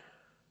time.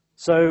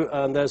 So,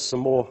 and there's some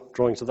more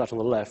drawings of that on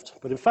the left.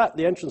 But in fact,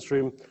 the entrance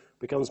room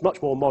becomes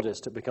much more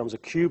modest. It becomes a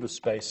cube of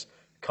space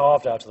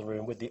carved out of the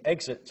room with the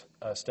exit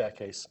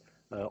staircase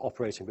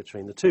operating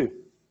between the two.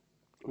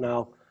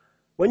 Now,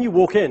 when you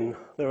walk in,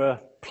 there are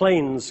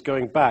planes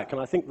going back,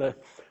 and I think that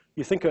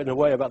you think in a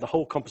way about the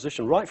whole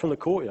composition right from the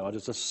courtyard.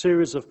 It's a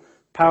series of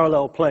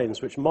parallel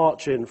planes which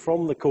march in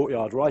from the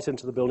courtyard right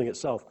into the building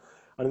itself.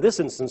 And in this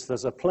instance,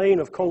 there's a plane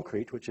of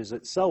concrete which is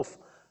itself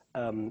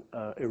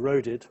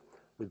eroded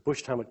with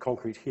bush-hammered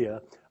concrete here,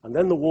 and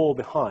then the wall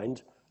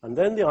behind, and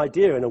then the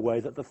idea in a way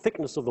that the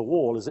thickness of the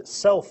wall is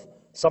itself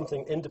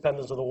something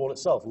independent of the wall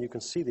itself. And you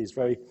can see these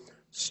very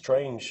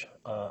strange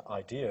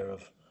idea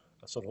of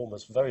a sort of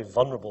almost very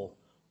vulnerable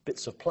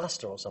bits of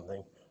plaster or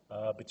something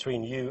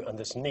between you and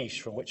this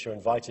niche from which you're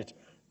invited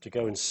to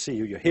go and see.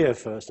 You're here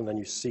first, and then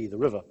you see the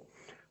river.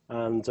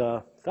 And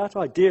that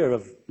idea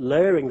of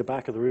layering the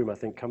back of the room, I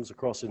think, comes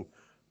across in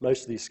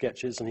most of these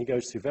sketches, and he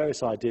goes through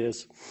various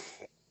ideas.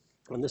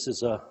 And this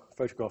is a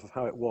photograph of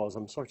how it was.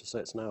 I'm sorry to say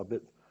it's now a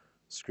bit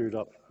screwed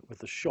up with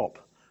the shop.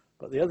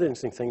 But the other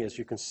interesting thing is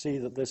you can see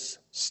that this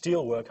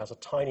steelwork has a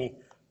tiny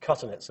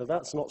cut in it. So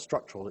that's not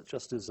structural, it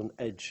just is an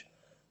edge.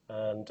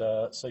 And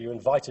so you're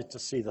invited to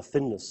see the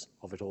thinness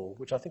of it all,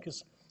 which I think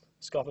is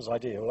Scarpa's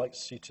idea. He would like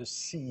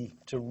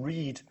to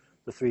read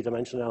the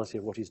three-dimensionality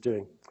of what he's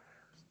doing.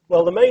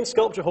 Well, the main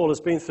sculpture hall has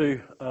been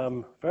through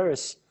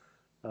various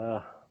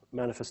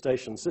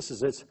manifestations. This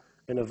is it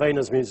in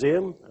Avena's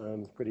museum,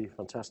 pretty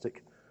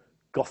fantastic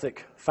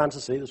Gothic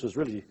fantasy. This was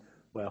really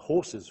where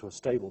horses were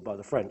stabled by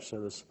the French,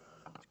 so there's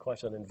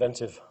quite an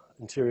inventive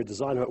interior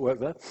designer at work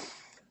there.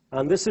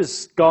 And this is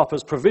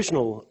Scarpa's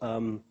provisional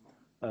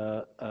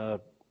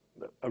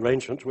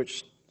arrangement,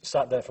 which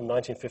sat there from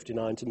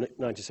 1959 to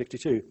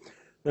 1962.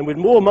 Then with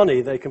more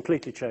money, they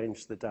completely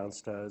changed the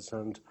downstairs,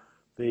 and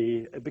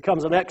it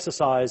becomes an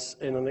exercise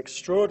in an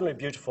extraordinarily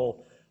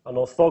beautiful and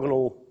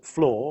orthogonal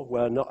floor,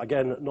 where,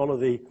 again, none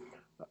of the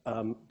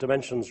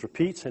dimensions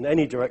repeat in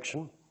any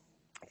direction.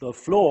 The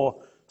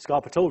floor,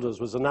 Scarpa told us,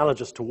 was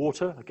analogous to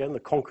water. Again, the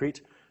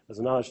concrete is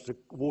analogous to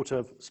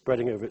water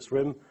spreading over its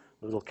rim,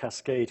 a little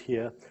cascade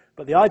here.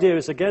 But the idea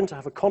is, again, to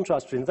have a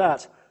contrast between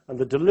that and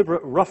the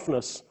deliberate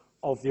roughness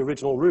of the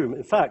original room.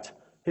 In fact,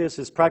 here's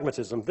his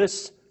pragmatism.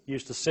 This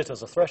used to sit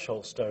as a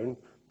threshold stone,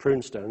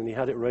 prune stone, and he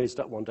had it raised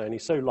up one day, and he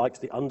so liked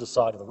the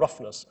underside of the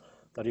roughness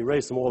that he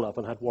raised them all up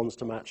and had ones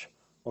to match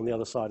on the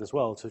other side as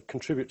well to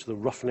contribute to the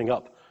roughening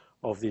up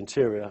of the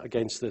interior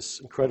against this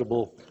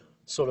incredible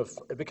sort of,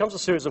 it becomes a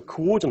series of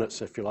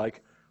coordinates, if you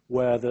like,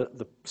 where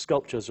the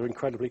sculptures are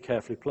incredibly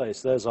carefully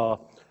placed. There's our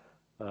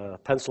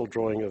pencil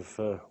drawing of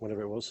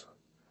whatever it was,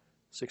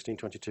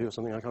 1622 or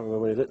something, I can't remember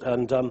when he did.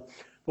 And, but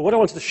what I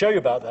wanted to show you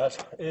about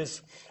that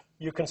is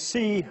you can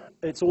see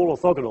it's all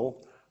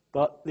orthogonal,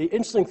 but the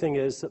interesting thing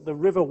is that the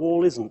river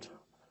wall isn't.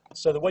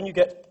 So that when you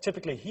get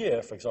typically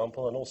here, for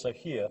example, and also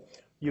here,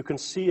 you can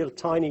see a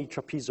tiny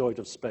trapezoid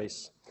of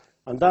space.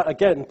 And that,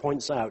 again,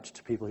 points out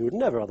to people who would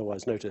never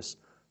otherwise notice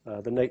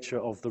the nature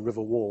of the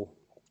river wall.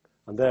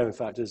 And there, in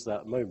fact, is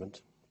that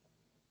moment.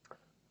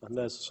 And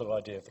there's the sort of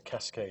idea of the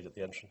cascade at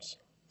the entrance.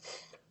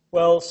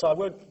 Well, so I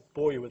won't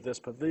bore you with this,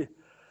 but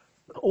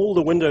all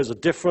the windows are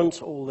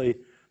different, all the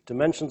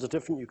dimensions are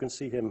different. You can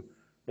see him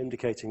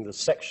indicating the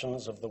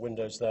sections of the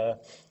windows there,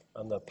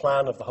 and the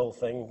plan of the whole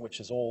thing, which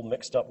is all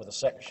mixed up with a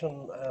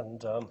section,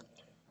 and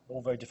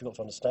all very difficult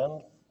to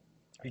understand.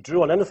 He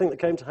drew on anything that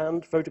came to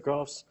hand,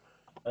 photographs,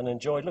 and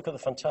enjoyed. Look at the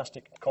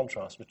fantastic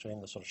contrast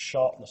between the sort of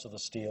sharpness of the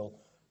steel,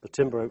 the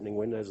timber opening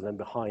windows, and then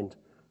behind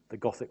the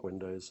Gothic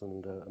windows,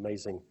 and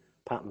amazing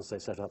patterns they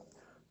set up.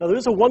 Now, there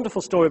is a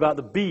wonderful story about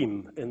the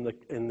beam in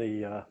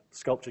the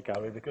sculpture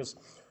gallery, because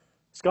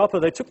Scarpa,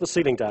 they took the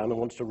ceiling down and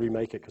wanted to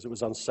remake it because it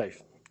was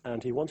unsafe.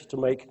 And he wanted to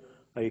make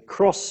a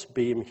cross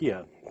beam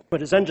here.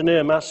 But his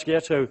engineer,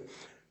 Magagnato,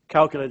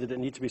 calculated it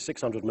needed to be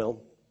 600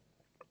 mil.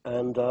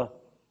 And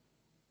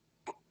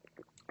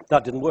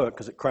that didn't work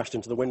because it crashed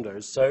into the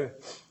windows. So,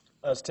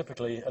 as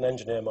typically an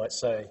engineer might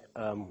say,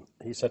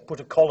 he said, put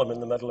a column in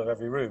the middle of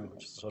every room,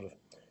 which is the sort of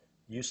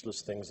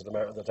useless things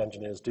that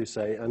engineers do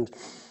say.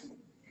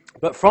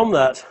 But from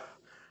that,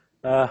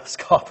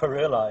 Scarpa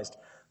realized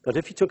that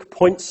if he took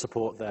point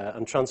support there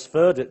and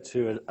transferred it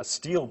to a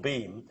steel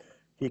beam,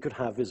 he could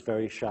have his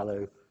very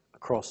shallow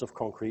cross of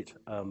concrete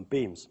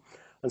beams.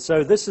 And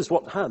so this is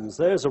what happens.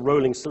 There's a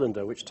rolling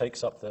cylinder which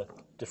takes up the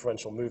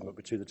differential movement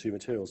between the two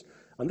materials.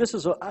 And this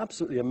is an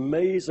absolutely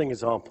amazing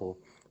example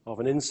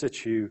of an in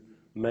situ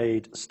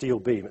made steel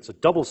beam. It's a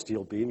double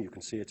steel beam. You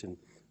can see it in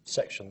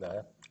section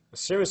there. A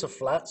series of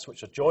flats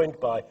which are joined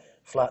by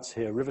flats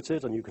here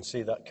riveted, and you can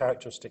see that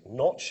characteristic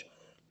notch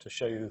to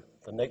show you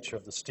the nature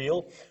of the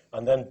steel,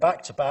 and then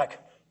back to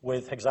back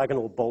with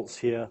hexagonal bolts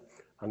here,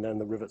 and then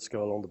the rivets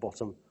go along the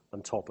bottom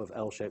and top of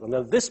L shape. And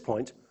then at this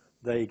point,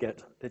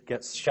 it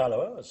gets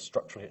shallower, as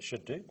structurally it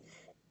should do.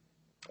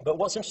 But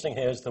what's interesting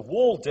here is the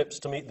wall dips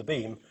to meet the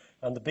beam,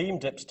 and the beam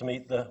dips to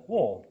meet the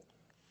wall,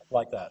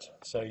 like that.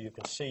 So you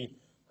can see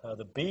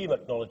the beam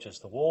acknowledges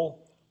the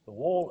wall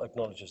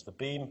acknowledges the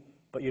beam,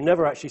 but you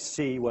never actually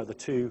see where the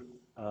two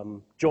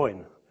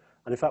join.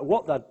 And in fact,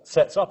 what that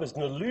sets up is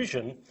an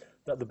illusion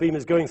that the beam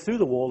is going through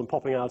the wall and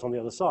popping out on the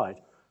other side.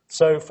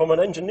 So from an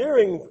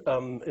engineering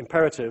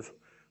imperative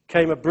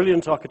came a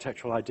brilliant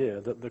architectural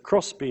idea that the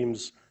cross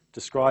beams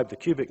describe the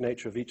cubic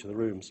nature of each of the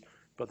rooms,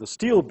 but the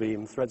steel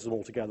beam threads them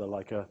all together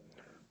like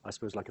I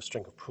suppose like a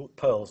string of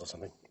pearls or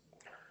something.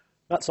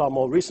 That's our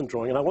more recent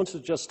drawing, and I wanted to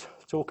just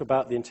talk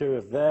about the interior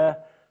of there,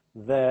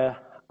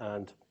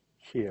 and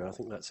here. I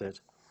think that's it.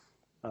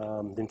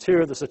 The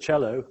interior of the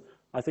Sacello,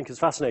 I think, is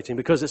fascinating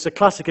because it's a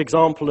classic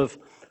example of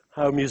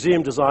how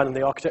museum design and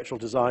the architectural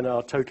design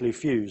are totally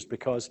fused,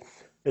 because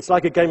it's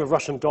like a game of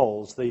Russian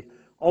dolls. The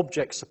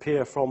objects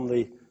appear from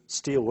the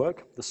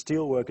steelwork. The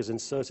steelwork is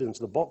inserted into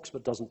the box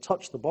but doesn't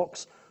touch the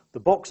box. The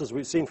box, as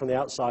we've seen from the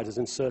outside, is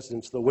inserted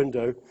into the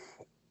window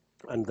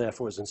and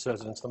therefore is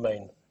inserted into the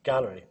main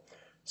gallery.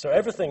 So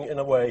everything, in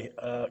a way,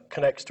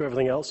 connects to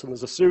everything else, and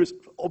there's a series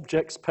of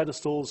objects,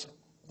 pedestals.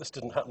 This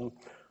didn't happen,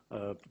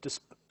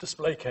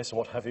 display case and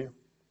what have you.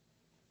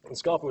 And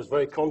Scarpa was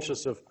very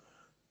conscious of,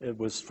 it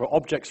was for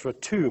objects for a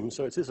tomb,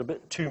 so it is a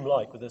bit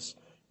tomb-like with this.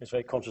 He's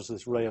very conscious of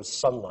this ray of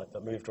sunlight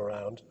that moved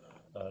around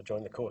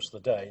during the course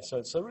of the day. So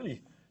it's a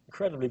really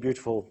incredibly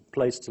beautiful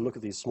place to look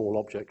at these small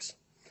objects.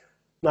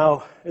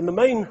 Now, in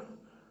the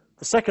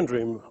second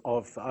room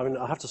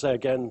I have to say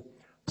again,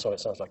 sorry,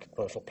 it sounds like a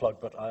commercial plug,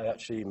 but I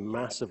actually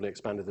massively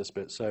expanded this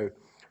bit. So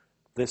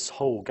this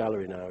whole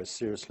gallery now is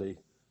seriously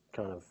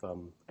kind of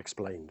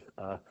explained.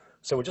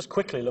 So we'll just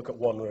quickly look at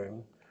one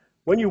room.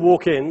 When you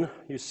walk in,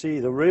 you see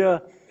the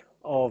rear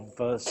of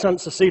St.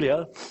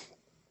 Cecilia.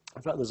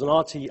 In fact, there's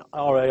an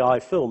RAI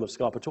film of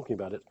Scarpa talking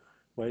about it,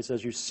 where he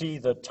says you see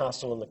the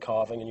tassel and the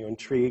carving and you're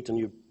intrigued and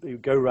you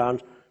go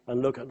around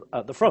and look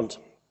at the front.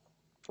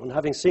 And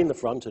having seen the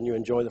front and you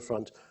enjoy the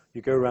front,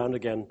 you go around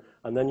again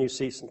and then you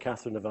see St.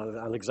 Catherine of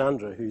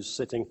Alexandria, who's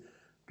sitting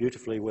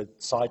beautifully with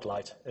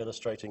sidelight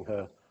illustrating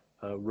her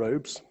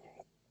robes.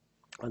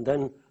 And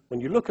then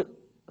when you look at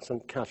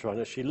St.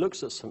 Catherine, she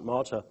looks at St.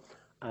 Martha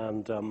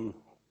and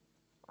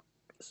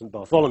St.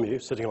 Bartholomew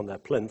sitting on their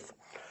plinth.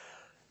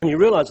 And you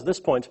realize at this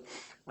point,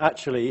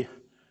 actually,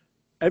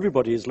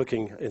 everybody is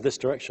looking in this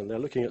direction. They're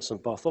looking at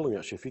St. Bartholomew,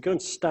 actually. If you go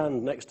and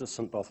stand next to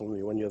St.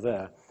 Bartholomew when you're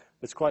there,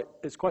 it's quite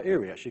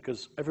eerie, actually,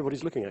 because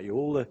everybody's looking at you.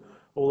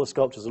 All the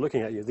sculptures are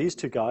looking at you. These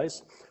two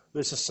guys,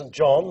 this is St.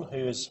 John,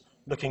 who is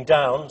looking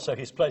down, so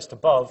he's placed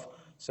above,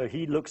 so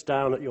he looks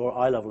down at your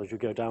eye level as you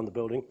go down the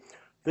building.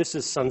 This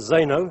is San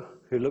Zeno,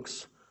 who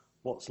looks,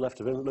 what's left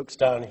of him, looks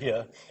down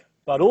here.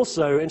 But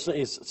also, interestingly,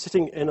 he's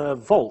sitting in a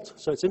vault,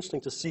 so it's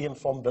interesting to see him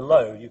from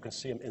below. You can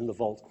see him in the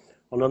vault.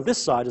 And on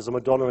this side is a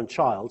Madonna and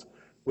Child,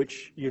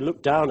 which you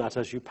look down at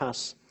as you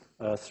pass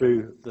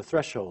through the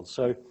threshold.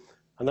 So,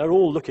 and they're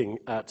all looking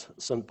at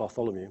St.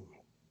 Bartholomew.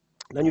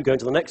 Then you go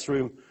into the next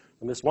room,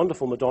 and this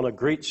wonderful Madonna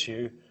greets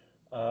you,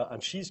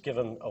 and she's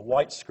given a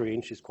white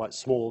screen. She's quite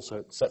small, so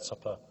it sets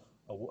up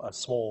a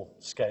small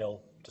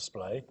scale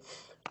display.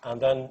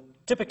 And then,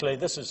 typically,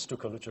 this is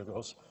stucco lucido, of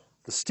course.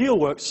 The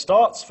steelwork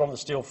starts from the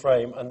steel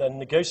frame and then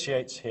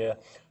negotiates here.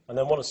 And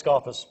then one of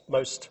Scarpa's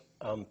most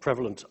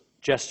prevalent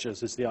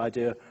gestures is the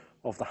idea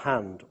of the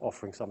hand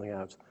offering something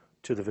out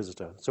to the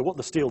visitor. So what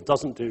the steel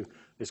doesn't do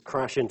is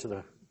crash into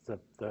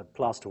the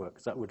plasterwork,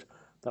 because that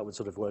would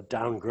sort of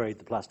downgrade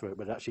the plasterwork,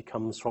 but it actually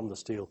comes from the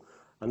steel.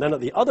 And then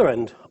at the other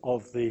end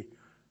of the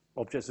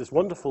object is this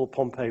wonderful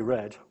Pompeii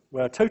red,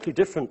 where a totally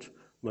different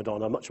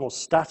Madonna, much more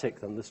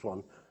static than this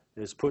one,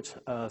 is put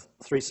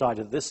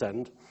three-sided at this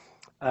end.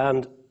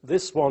 And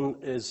this one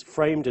is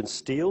framed in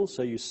steel,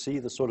 so you see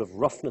the sort of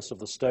roughness of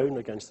the stone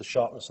against the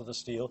sharpness of the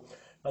steel.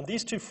 And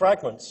these two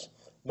fragments,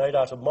 made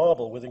out of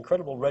marble with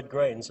incredible red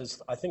grains,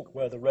 is, I think,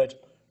 where the red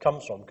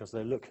comes from, because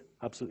they look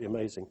absolutely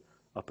amazing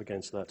up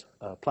against that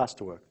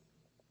plasterwork.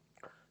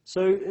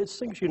 So it's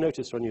things you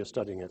notice when you're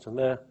studying it.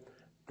 And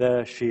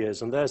there she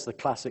is. And there's the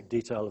classic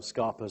detail of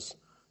Scarpa's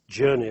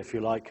journey, if you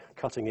like,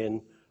 cutting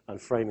in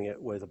and framing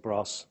it with a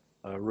brass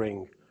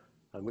ring,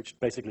 which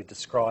basically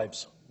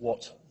describes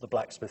what the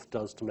blacksmith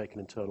does to make an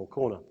internal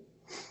corner.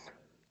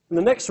 And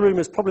the next room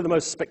is probably the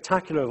most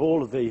spectacular of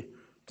all of the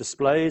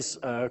displays,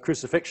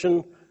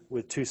 crucifixion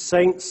with two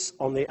saints.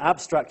 On the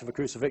abstract of a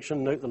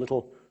crucifixion, note the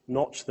little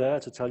notch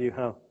there to tell you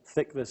how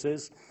thick this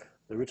is.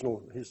 The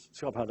original,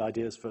 Scarpa had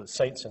ideas for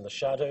saints in the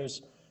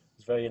shadows.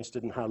 He's very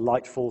interested in how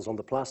light falls on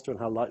the plaster and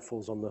how light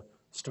falls on the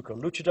stucco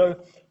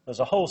lucido.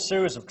 There's a whole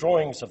series of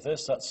drawings of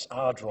this. That's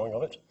our drawing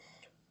of it.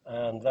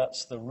 And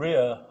that's the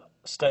rear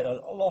state.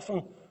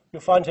 Often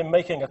you'll find him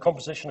making a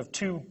composition of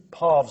two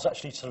halves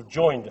actually sort of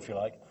joined, if you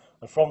like.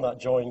 And from that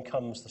join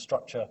comes the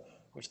structure,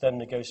 which then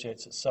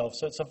negotiates itself.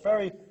 So it's a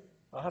very,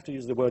 I have to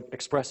use the word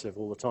expressive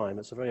all the time.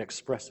 It's a very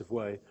expressive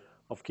way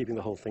of keeping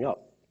the whole thing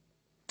up.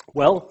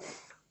 Well,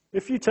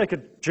 if you take a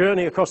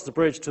journey across the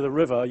bridge to the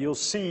river, you'll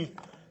see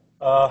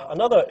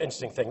another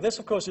interesting thing. This,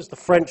 of course, is the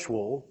French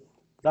wall.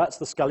 That's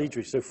the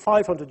Scalidri. So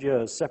 500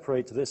 years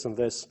separate this and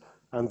this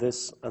and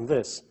this and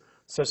this.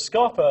 So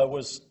Scarpa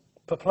was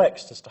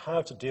perplexed as to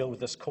how to deal with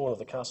this corner of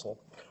the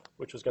castle,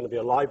 which was going to be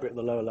a library at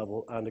the lower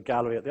level and a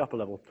gallery at the upper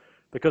level,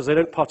 because they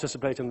don't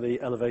participate in the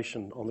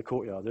elevation on the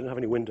courtyard. They don't have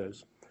any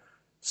windows.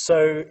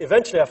 So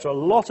eventually, after a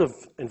lot of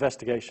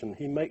investigation,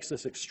 he makes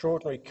this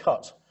extraordinary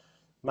cut.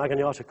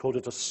 Magagnato called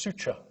it a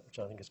suture, which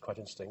I think is quite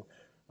interesting,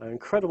 an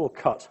incredible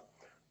cut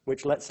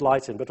which lets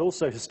light in, but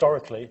also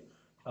historically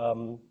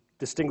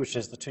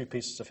distinguishes the two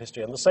pieces of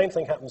history. And the same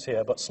thing happens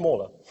here, but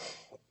smaller.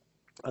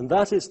 And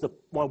that is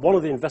one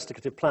of the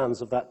investigative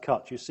plans of that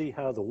cut. You see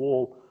how the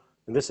wall,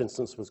 in this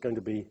instance, was going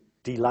to be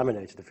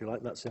delaminated, if you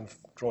like. That's him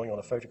drawing on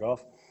a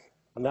photograph,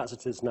 and that's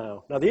it is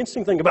now. Now, the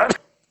interesting thing about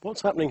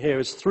what's happening here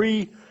is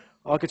three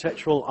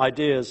architectural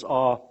ideas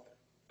are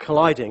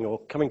colliding or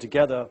coming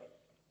together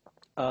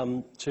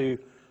to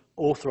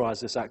authorize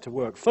this act of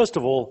work. First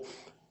of all,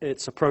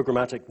 it's a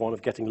programmatic one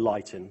of getting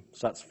light in,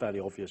 so that's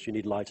fairly obvious. You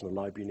need light in a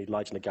library, you need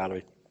light in a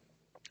gallery.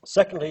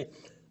 Secondly,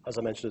 as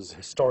I mentioned, is a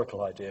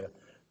historical idea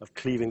of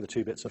cleaving the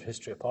two bits of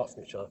history apart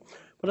from each other.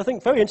 But I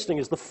think very interesting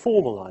is the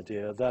formal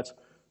idea that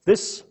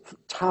this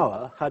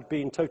tower had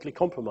been totally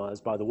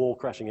compromised by the wall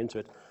crashing into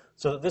it,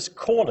 so that this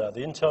corner,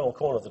 the internal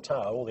corner of the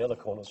tower, all the other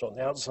corners are on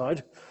the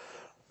outside,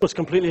 was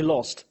completely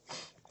lost.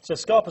 So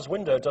Scarpa's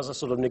window does a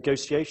sort of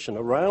negotiation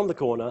around the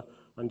corner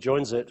and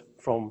joins it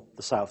from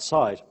the south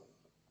side.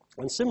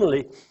 And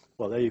similarly,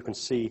 well, there you can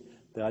see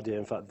the idea.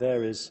 In fact,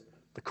 there is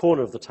the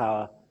corner of the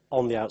tower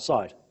on the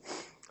outside.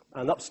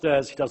 And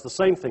upstairs, he does the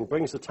same thing,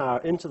 brings the tower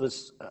into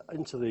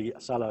the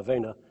Sala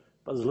Verona,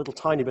 but there's a little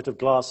tiny bit of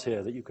glass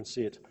here that you can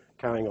see it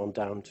carrying on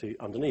down to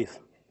underneath.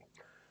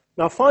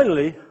 Now,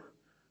 finally,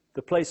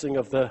 the placing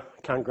of the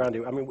Can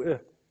Grande. I mean, we're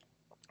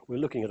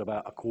looking at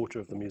about a quarter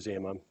of the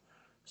museum. I'm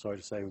sorry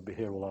to say we'd be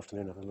here all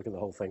afternoon if I look at the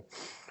whole thing.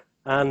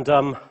 And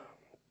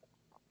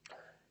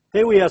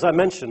here we, as I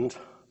mentioned,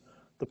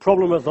 the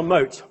problem of the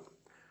moat.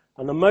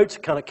 And the moat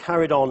kind of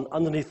carried on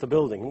underneath the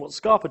building. And what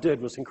Scarpa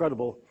did was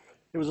incredible.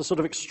 It was a sort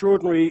of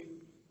extraordinary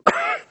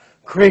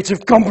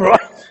creative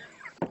compromise.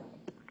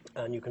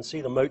 And you can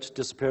see the moat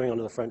disappearing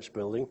under the French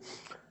building.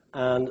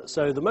 And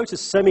so the moat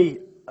is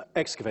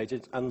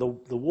semi-excavated, and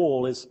the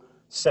wall is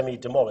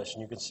semi-demolished,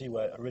 and you can see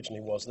where it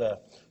originally was there.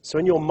 So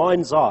in your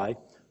mind's eye,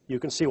 you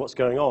can see what's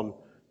going on.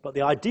 But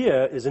the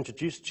idea is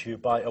introduced to you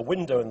by a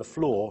window in the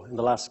floor in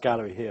the last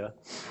gallery here.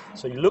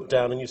 So you look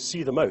down and you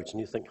see the moat, and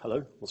you think,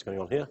 hello, what's going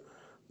on here?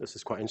 This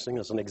is quite interesting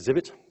as an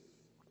exhibit.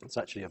 It's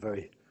actually a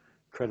very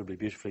incredibly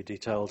beautifully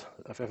detailed,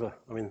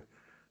 I mean,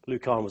 Lou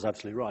Kahn was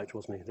absolutely right,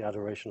 wasn't he? The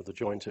adoration of the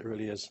joint, it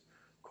really is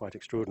quite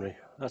extraordinary.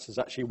 This is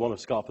actually one of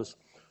Scarpa's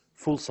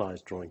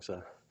full-size drawings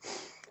there.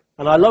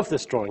 And I love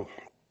this drawing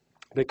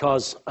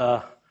because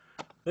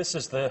this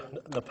is the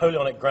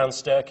Napoleonic grand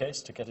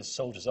staircase to get his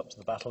soldiers up to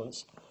the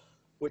battlements,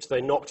 which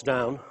they knocked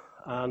down.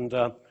 And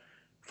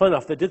fun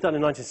enough, they did that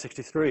in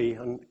 1963,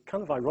 and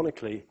kind of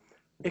ironically,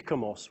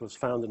 ICOMOS was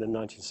founded in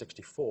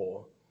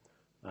 1964.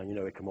 And you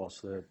know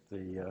ICOMOS,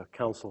 the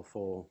Council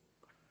for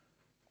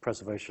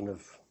Preservation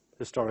of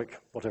Historic,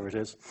 whatever it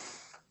is.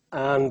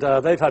 And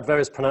they've had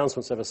various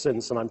pronouncements ever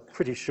since, and I'm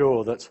pretty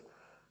sure that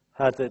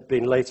had it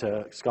been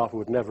later, Scarpa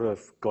would never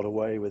have got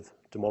away with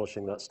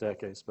demolishing that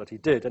staircase, but he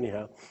did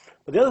anyhow.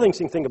 But the other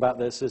interesting thing about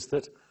this is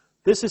that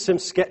this is him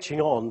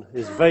sketching on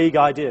his vague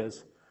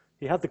ideas.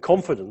 He had the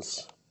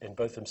confidence in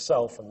both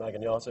himself and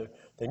Magagnato.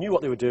 They knew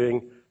what they were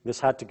doing, this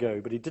had to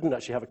go, but he didn't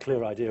actually have a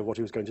clear idea of what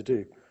he was going to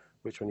do,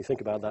 which when you think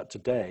about that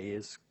today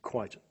is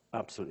quite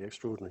absolutely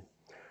extraordinary.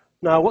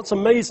 Now, what's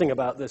amazing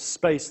about this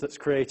space that's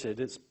created,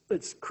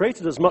 it's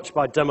created as much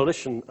by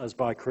demolition as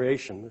by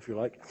creation, if you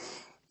like,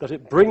 that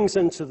it brings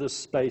into this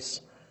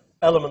space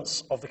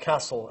elements of the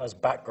castle as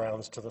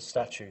backgrounds to the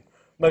statue.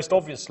 Most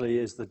obviously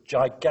is the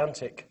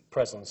gigantic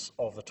presence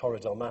of the Torre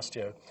del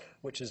Mastio,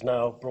 which is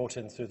now brought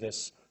in through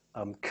this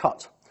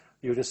cut.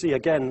 You can see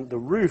again the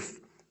roof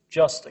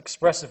just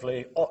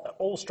expressively,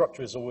 all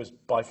structure is always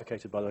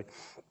bifurcated, by the way.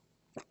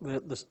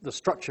 The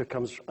structure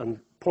comes and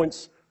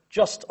points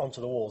just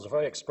onto the walls, a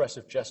very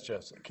expressive gesture,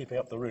 keeping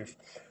up the roof.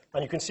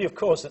 And you can see, of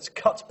course, it's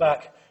cut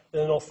back in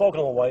an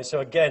orthogonal way,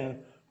 so again,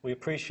 we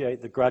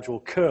appreciate the gradual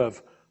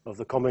curve of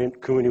the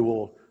communal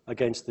wall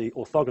against the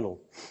orthogonal.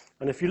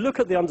 And if you look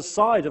at the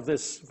underside of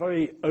this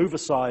very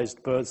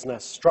oversized bird's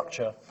nest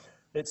structure,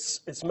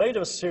 it's made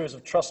of a series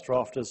of truss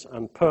rafters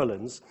and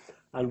purlins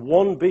and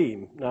one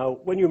beam. Now,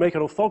 when you make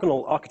an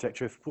orthogonal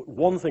architecture, if you put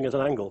one thing at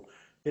an angle,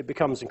 it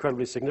becomes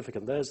incredibly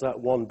significant. There's that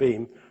one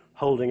beam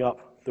holding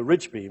up the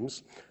ridge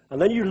beams. And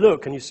then you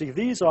look and you see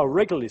these are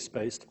regularly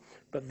spaced,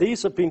 but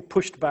these have been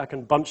pushed back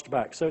and bunched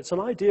back. So it's an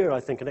idea, I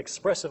think, an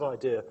expressive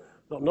idea.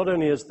 Not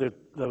only has the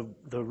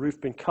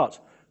roof been cut,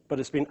 but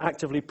it's been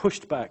actively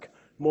pushed back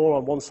more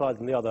on one side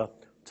than the other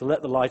to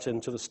let the light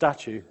into the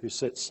statue, who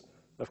sits,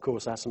 of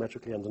course,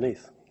 asymmetrically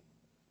underneath.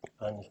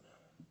 And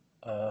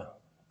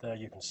there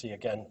you can see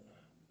again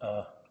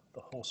the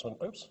horseman,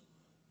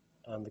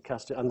 and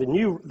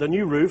the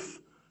new roof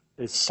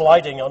is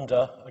sliding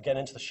under, again,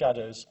 into the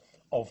shadows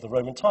of the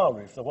Roman tile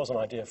roof. There was an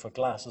idea for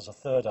glass as a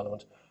third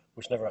element,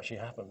 which never actually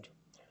happened.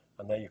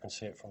 And there you can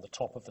see it from the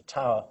top of the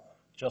tower,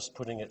 just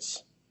putting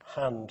its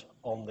hand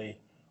on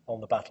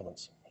the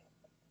battlements.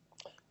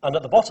 And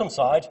at the bottom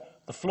side,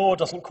 the floor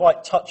doesn't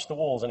quite touch the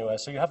walls anywhere,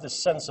 so you have this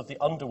sense of the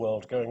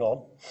underworld going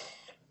on.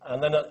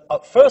 And then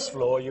at first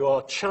floor, you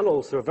are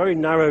channeled through a very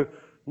narrow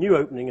new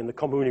opening in the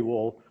comune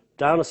wall,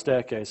 down a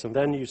staircase, and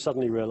then you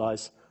suddenly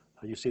realize,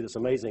 you see this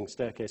amazing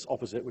staircase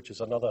opposite, which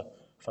is another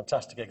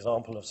fantastic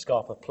example of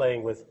Scarpa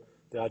playing with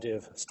the idea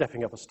of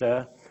stepping up a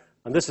stair.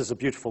 And this is a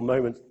beautiful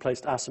moment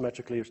placed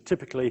asymmetrically. It's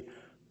typically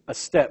a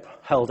step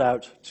held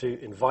out to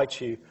invite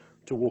you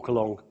to walk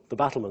along the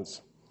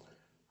battlements.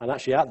 And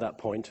actually at that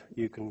point,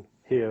 you can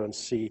hear and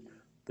see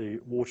the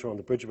water on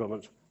the bridge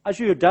abutment. As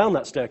you go down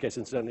that staircase,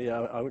 incidentally,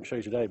 I won't show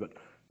you today, but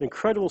an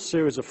incredible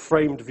series of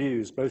framed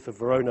views, both of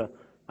Verona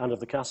and of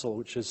the castle,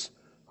 which is,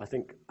 I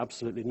think,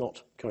 absolutely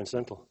not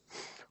coincidental.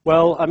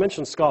 Well, I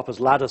mentioned Scarpa's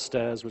ladder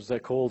stairs, which they're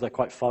called. They're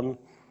quite fun.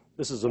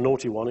 This is a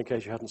naughty one, in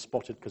case you hadn't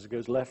spotted, because it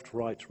goes left,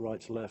 right,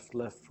 right, left,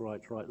 left,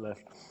 right, right,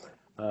 left.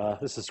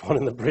 This is one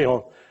in the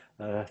Brion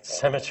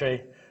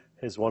Cemetery.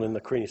 Here's one in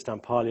the Crini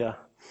Stampaglia.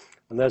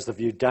 And there's the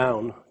view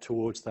down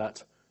towards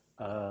that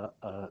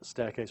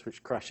staircase,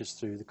 which crashes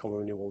through the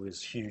commune wall,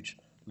 these huge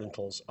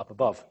lintels up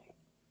above.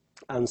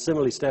 And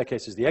similarly,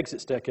 staircases, the exit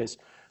staircase,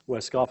 where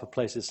Scarpa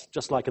places,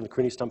 just like in the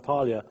Crini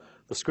Stampaglia,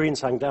 the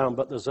screens hang down,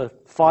 but there's a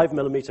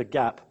 5mm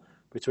gap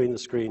between the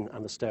screen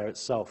and the stair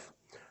itself.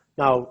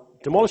 Now,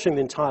 demolishing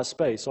the entire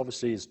space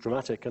obviously is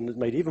dramatic, and it's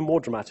made even more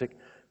dramatic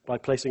by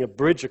placing a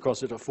bridge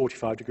across it at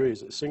 45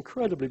 degrees. It's an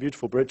incredibly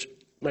beautiful bridge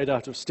made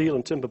out of steel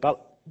and timber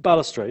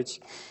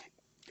balustrades.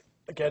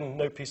 Again,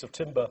 no piece of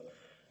timber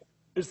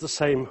is the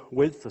same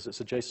width as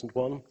its adjacent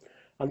one.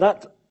 And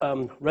that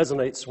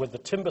resonates with the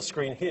timber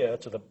screen here.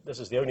 This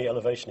is the only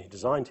elevation he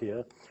designed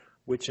here,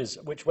 which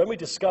when we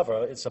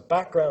discover it's a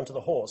background to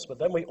the horse, but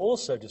then we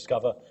also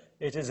discover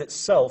it is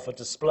itself a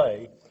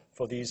display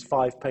for these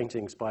 5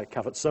 paintings by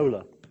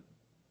Cavazzola.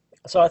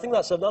 So I think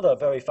that's another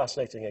very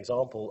fascinating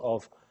example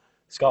of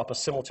Scarpa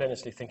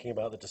simultaneously thinking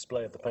about the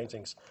display of the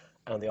paintings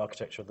and the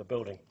architecture of the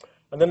building.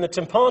 And then the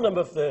tympanum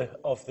of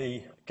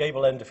the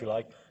gable end, if you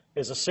like,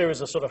 is a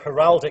series of sort of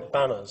heraldic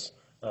banners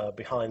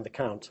behind the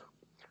Count.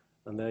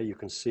 And there you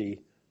can see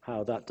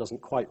how that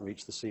doesn't quite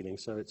reach the ceiling,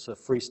 so it's a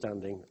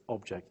freestanding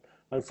object.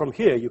 And from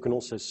here, you can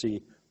also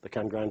see the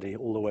Can Grande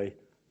all the way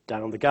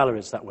down the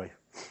galleries that way.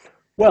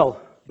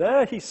 Well,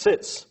 there he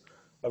sits.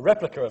 A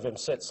replica of him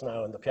sits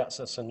now in the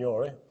Piazza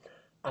Signore.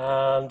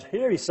 And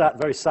here he sat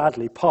very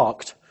sadly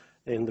parked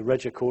in the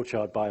Regia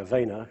courtyard by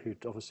Verona, who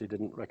obviously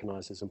didn't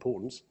recognize his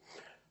importance.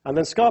 And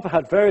then Scarpa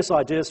had various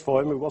ideas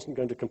for him. He wasn't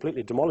going to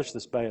completely demolish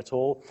this bay at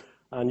all.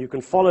 And you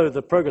can follow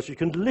the progress. You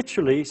can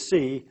literally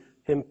see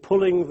him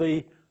pulling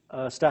the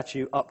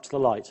statue up to the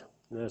light.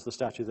 There's the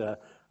statue there.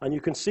 And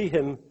you can see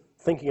him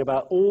thinking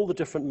about all the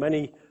different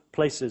many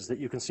places that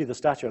you can see the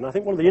statue. And I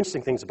think one of the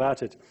interesting things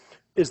about it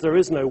is there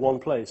is no one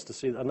place to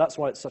see, and that's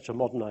why it's such a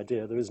modern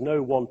idea. There is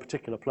no one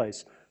particular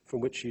place from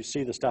which you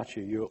see the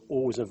statue. You're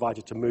always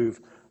invited to move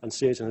and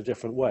see it in a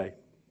different way.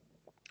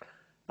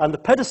 And the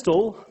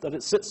pedestal that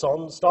it sits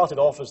on started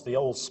off as the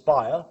old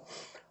spire,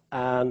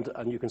 and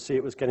you can see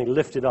it was getting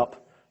lifted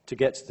up to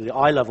get to the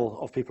eye level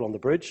of people on the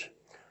bridge.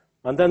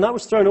 And then that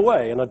was thrown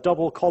away, and a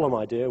double column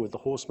idea with the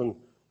horseman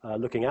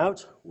looking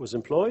out was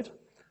employed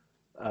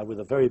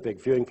with a very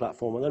big viewing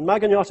platform. And then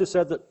Magagnato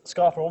said that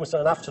Scarpa, almost in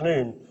an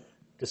afternoon,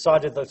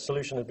 decided the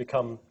solution had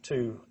become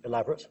too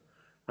elaborate,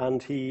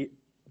 and he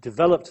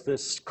developed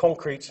this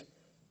concrete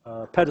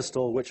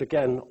pedestal, which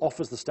again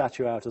offers the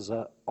statue out as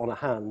on a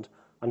hand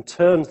and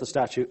turns the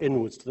statue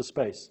inwards to the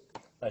space,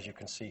 as you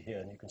can see here,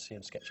 and you can see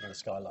him sketching the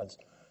skylines.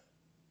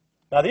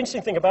 Now, the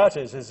interesting thing about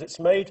it is it's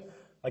made,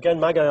 again,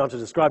 Magagnato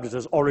described it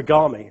as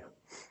origami,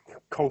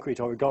 concrete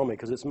origami,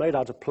 because it's made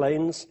out of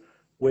planes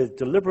with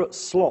deliberate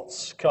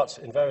slots cut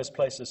in various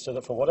places so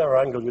that from whatever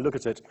angle you look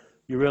at it,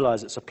 you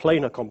realize it's a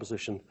planar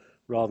composition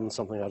rather than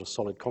something out of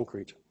solid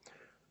concrete.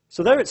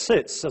 So there it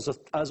sits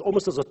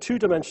almost as a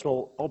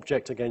two-dimensional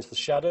object against the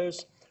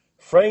shadows,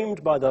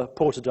 framed by the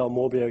Porta del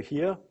Morbillo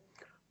here.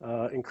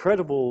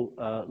 Incredible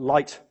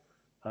light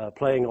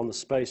playing on the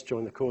space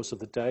during the course of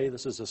the day.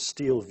 This is a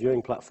steel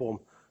viewing platform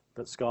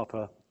that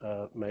Scarpa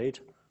made,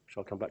 which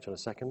I'll come back to in a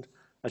second.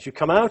 As you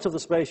come out of the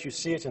space, you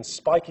see it in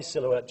spiky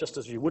silhouette, just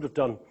as you would have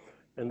done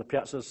in the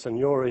Piazza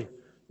Signori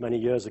many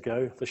years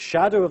ago. The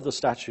shadow of the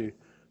statue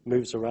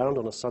moves around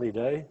on a sunny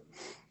day.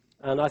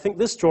 And I think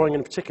this drawing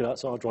in particular,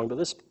 that's our drawing, but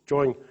this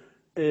drawing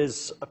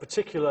is a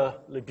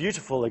particularly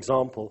beautiful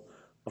example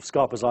of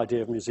Scarpa's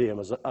idea of museum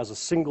as a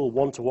single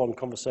one-to-one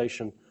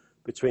conversation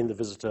between the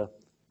visitor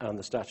and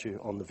the statue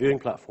on the viewing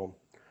platform.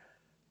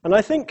 And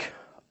I think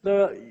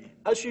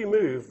as you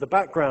move, the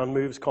background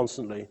moves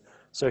constantly.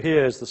 So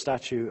here's the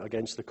statue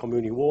against the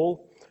Comuni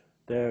wall,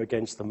 there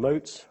against the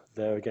moat,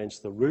 there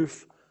against the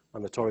roof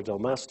and the Torre del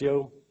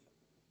Mastio.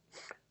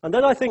 And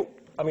then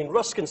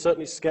Ruskin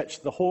certainly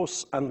sketched the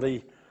horse and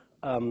the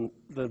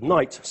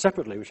knight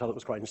separately, which I thought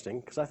was quite interesting,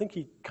 because I think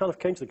he kind of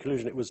came to the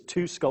conclusion it was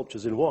two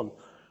sculptures in one.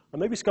 And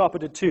maybe Scarpa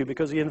did too,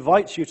 because he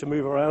invites you to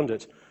move around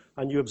it,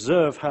 and you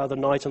observe how the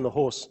knight and the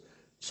horse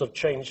sort of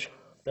change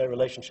their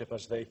relationship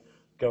as they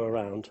go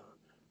around,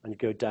 and you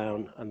go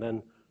down, and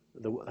then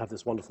have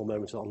this wonderful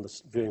moment on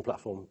this viewing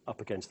platform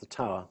up against the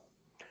tower.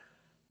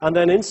 And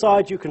then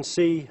inside you can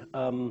see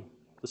the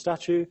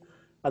statue,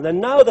 and then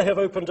now they have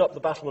opened up the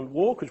battlement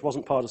walk, which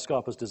wasn't part of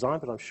Scarpa's design,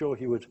 but I'm sure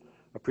he would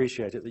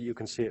appreciate it that you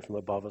can see it from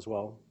above as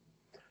well.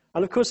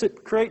 And of course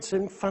it creates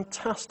a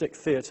fantastic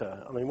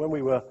theatre. I mean, when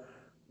we were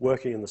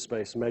working in the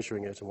space,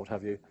 measuring it and what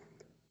have you,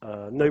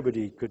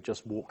 nobody could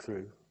just walk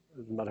through,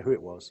 no matter who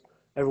it was.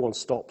 Everyone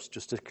stops,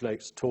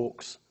 gesticulates,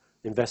 talks,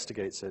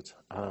 investigates it.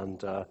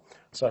 And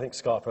so I think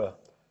Scarpa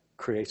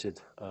created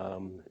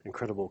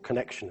incredible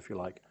connection, if you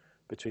like,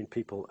 between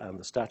people and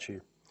the statue.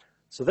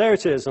 So there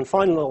it is, and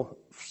final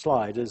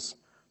slide is,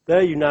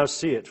 there you now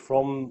see it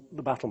from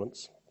the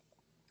battlements.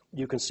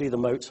 You can see the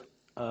moat,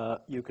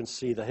 you can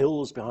see the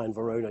hills behind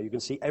Verona, you can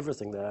see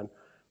everything there. And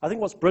I think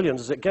what's brilliant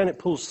is, again, it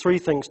pulls three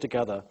things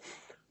together.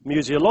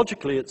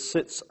 Museologically, it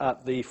sits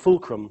at the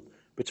fulcrum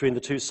between the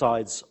two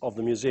sides of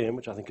the museum,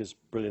 which I think is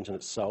brilliant in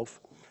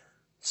itself.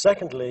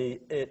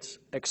 Secondly, it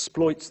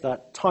exploits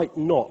that tight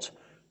knot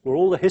where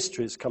all the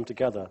histories come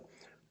together.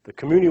 The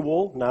Comuni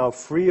wall, now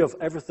free of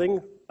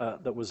everything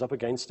that was up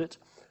against it,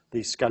 the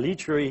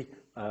Scaligery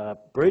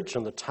bridge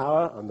and the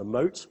tower and the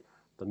moat,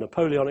 the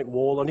Napoleonic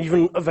wall, and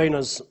even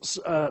Avena's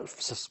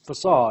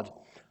facade,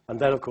 and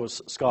then, of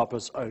course,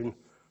 Scarpa's own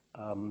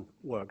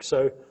work.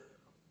 So,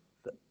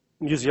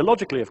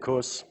 museologically, of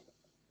course,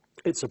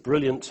 it's a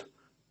brilliant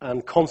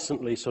and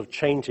constantly sort of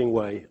changing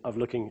way of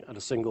looking at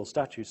a single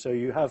statue. So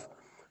you have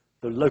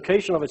the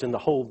location of it in the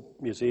whole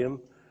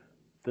museum,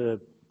 the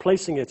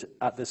placing it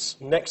at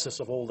this nexus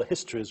of all the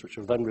histories which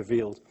are then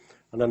revealed,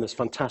 and then this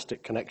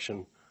fantastic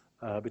connection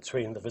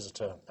between the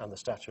visitor and the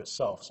statue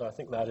itself. So I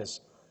think that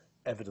is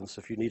evidence,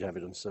 if you need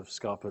evidence, of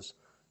Scarpa's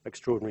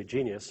extraordinary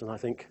genius, and I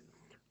think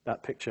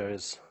that picture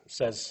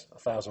says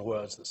 1,000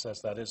 words that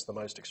says that is the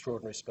most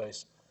extraordinary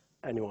space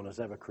anyone has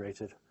ever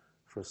created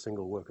for a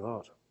single work of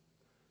art.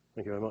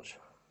 Thank you very much.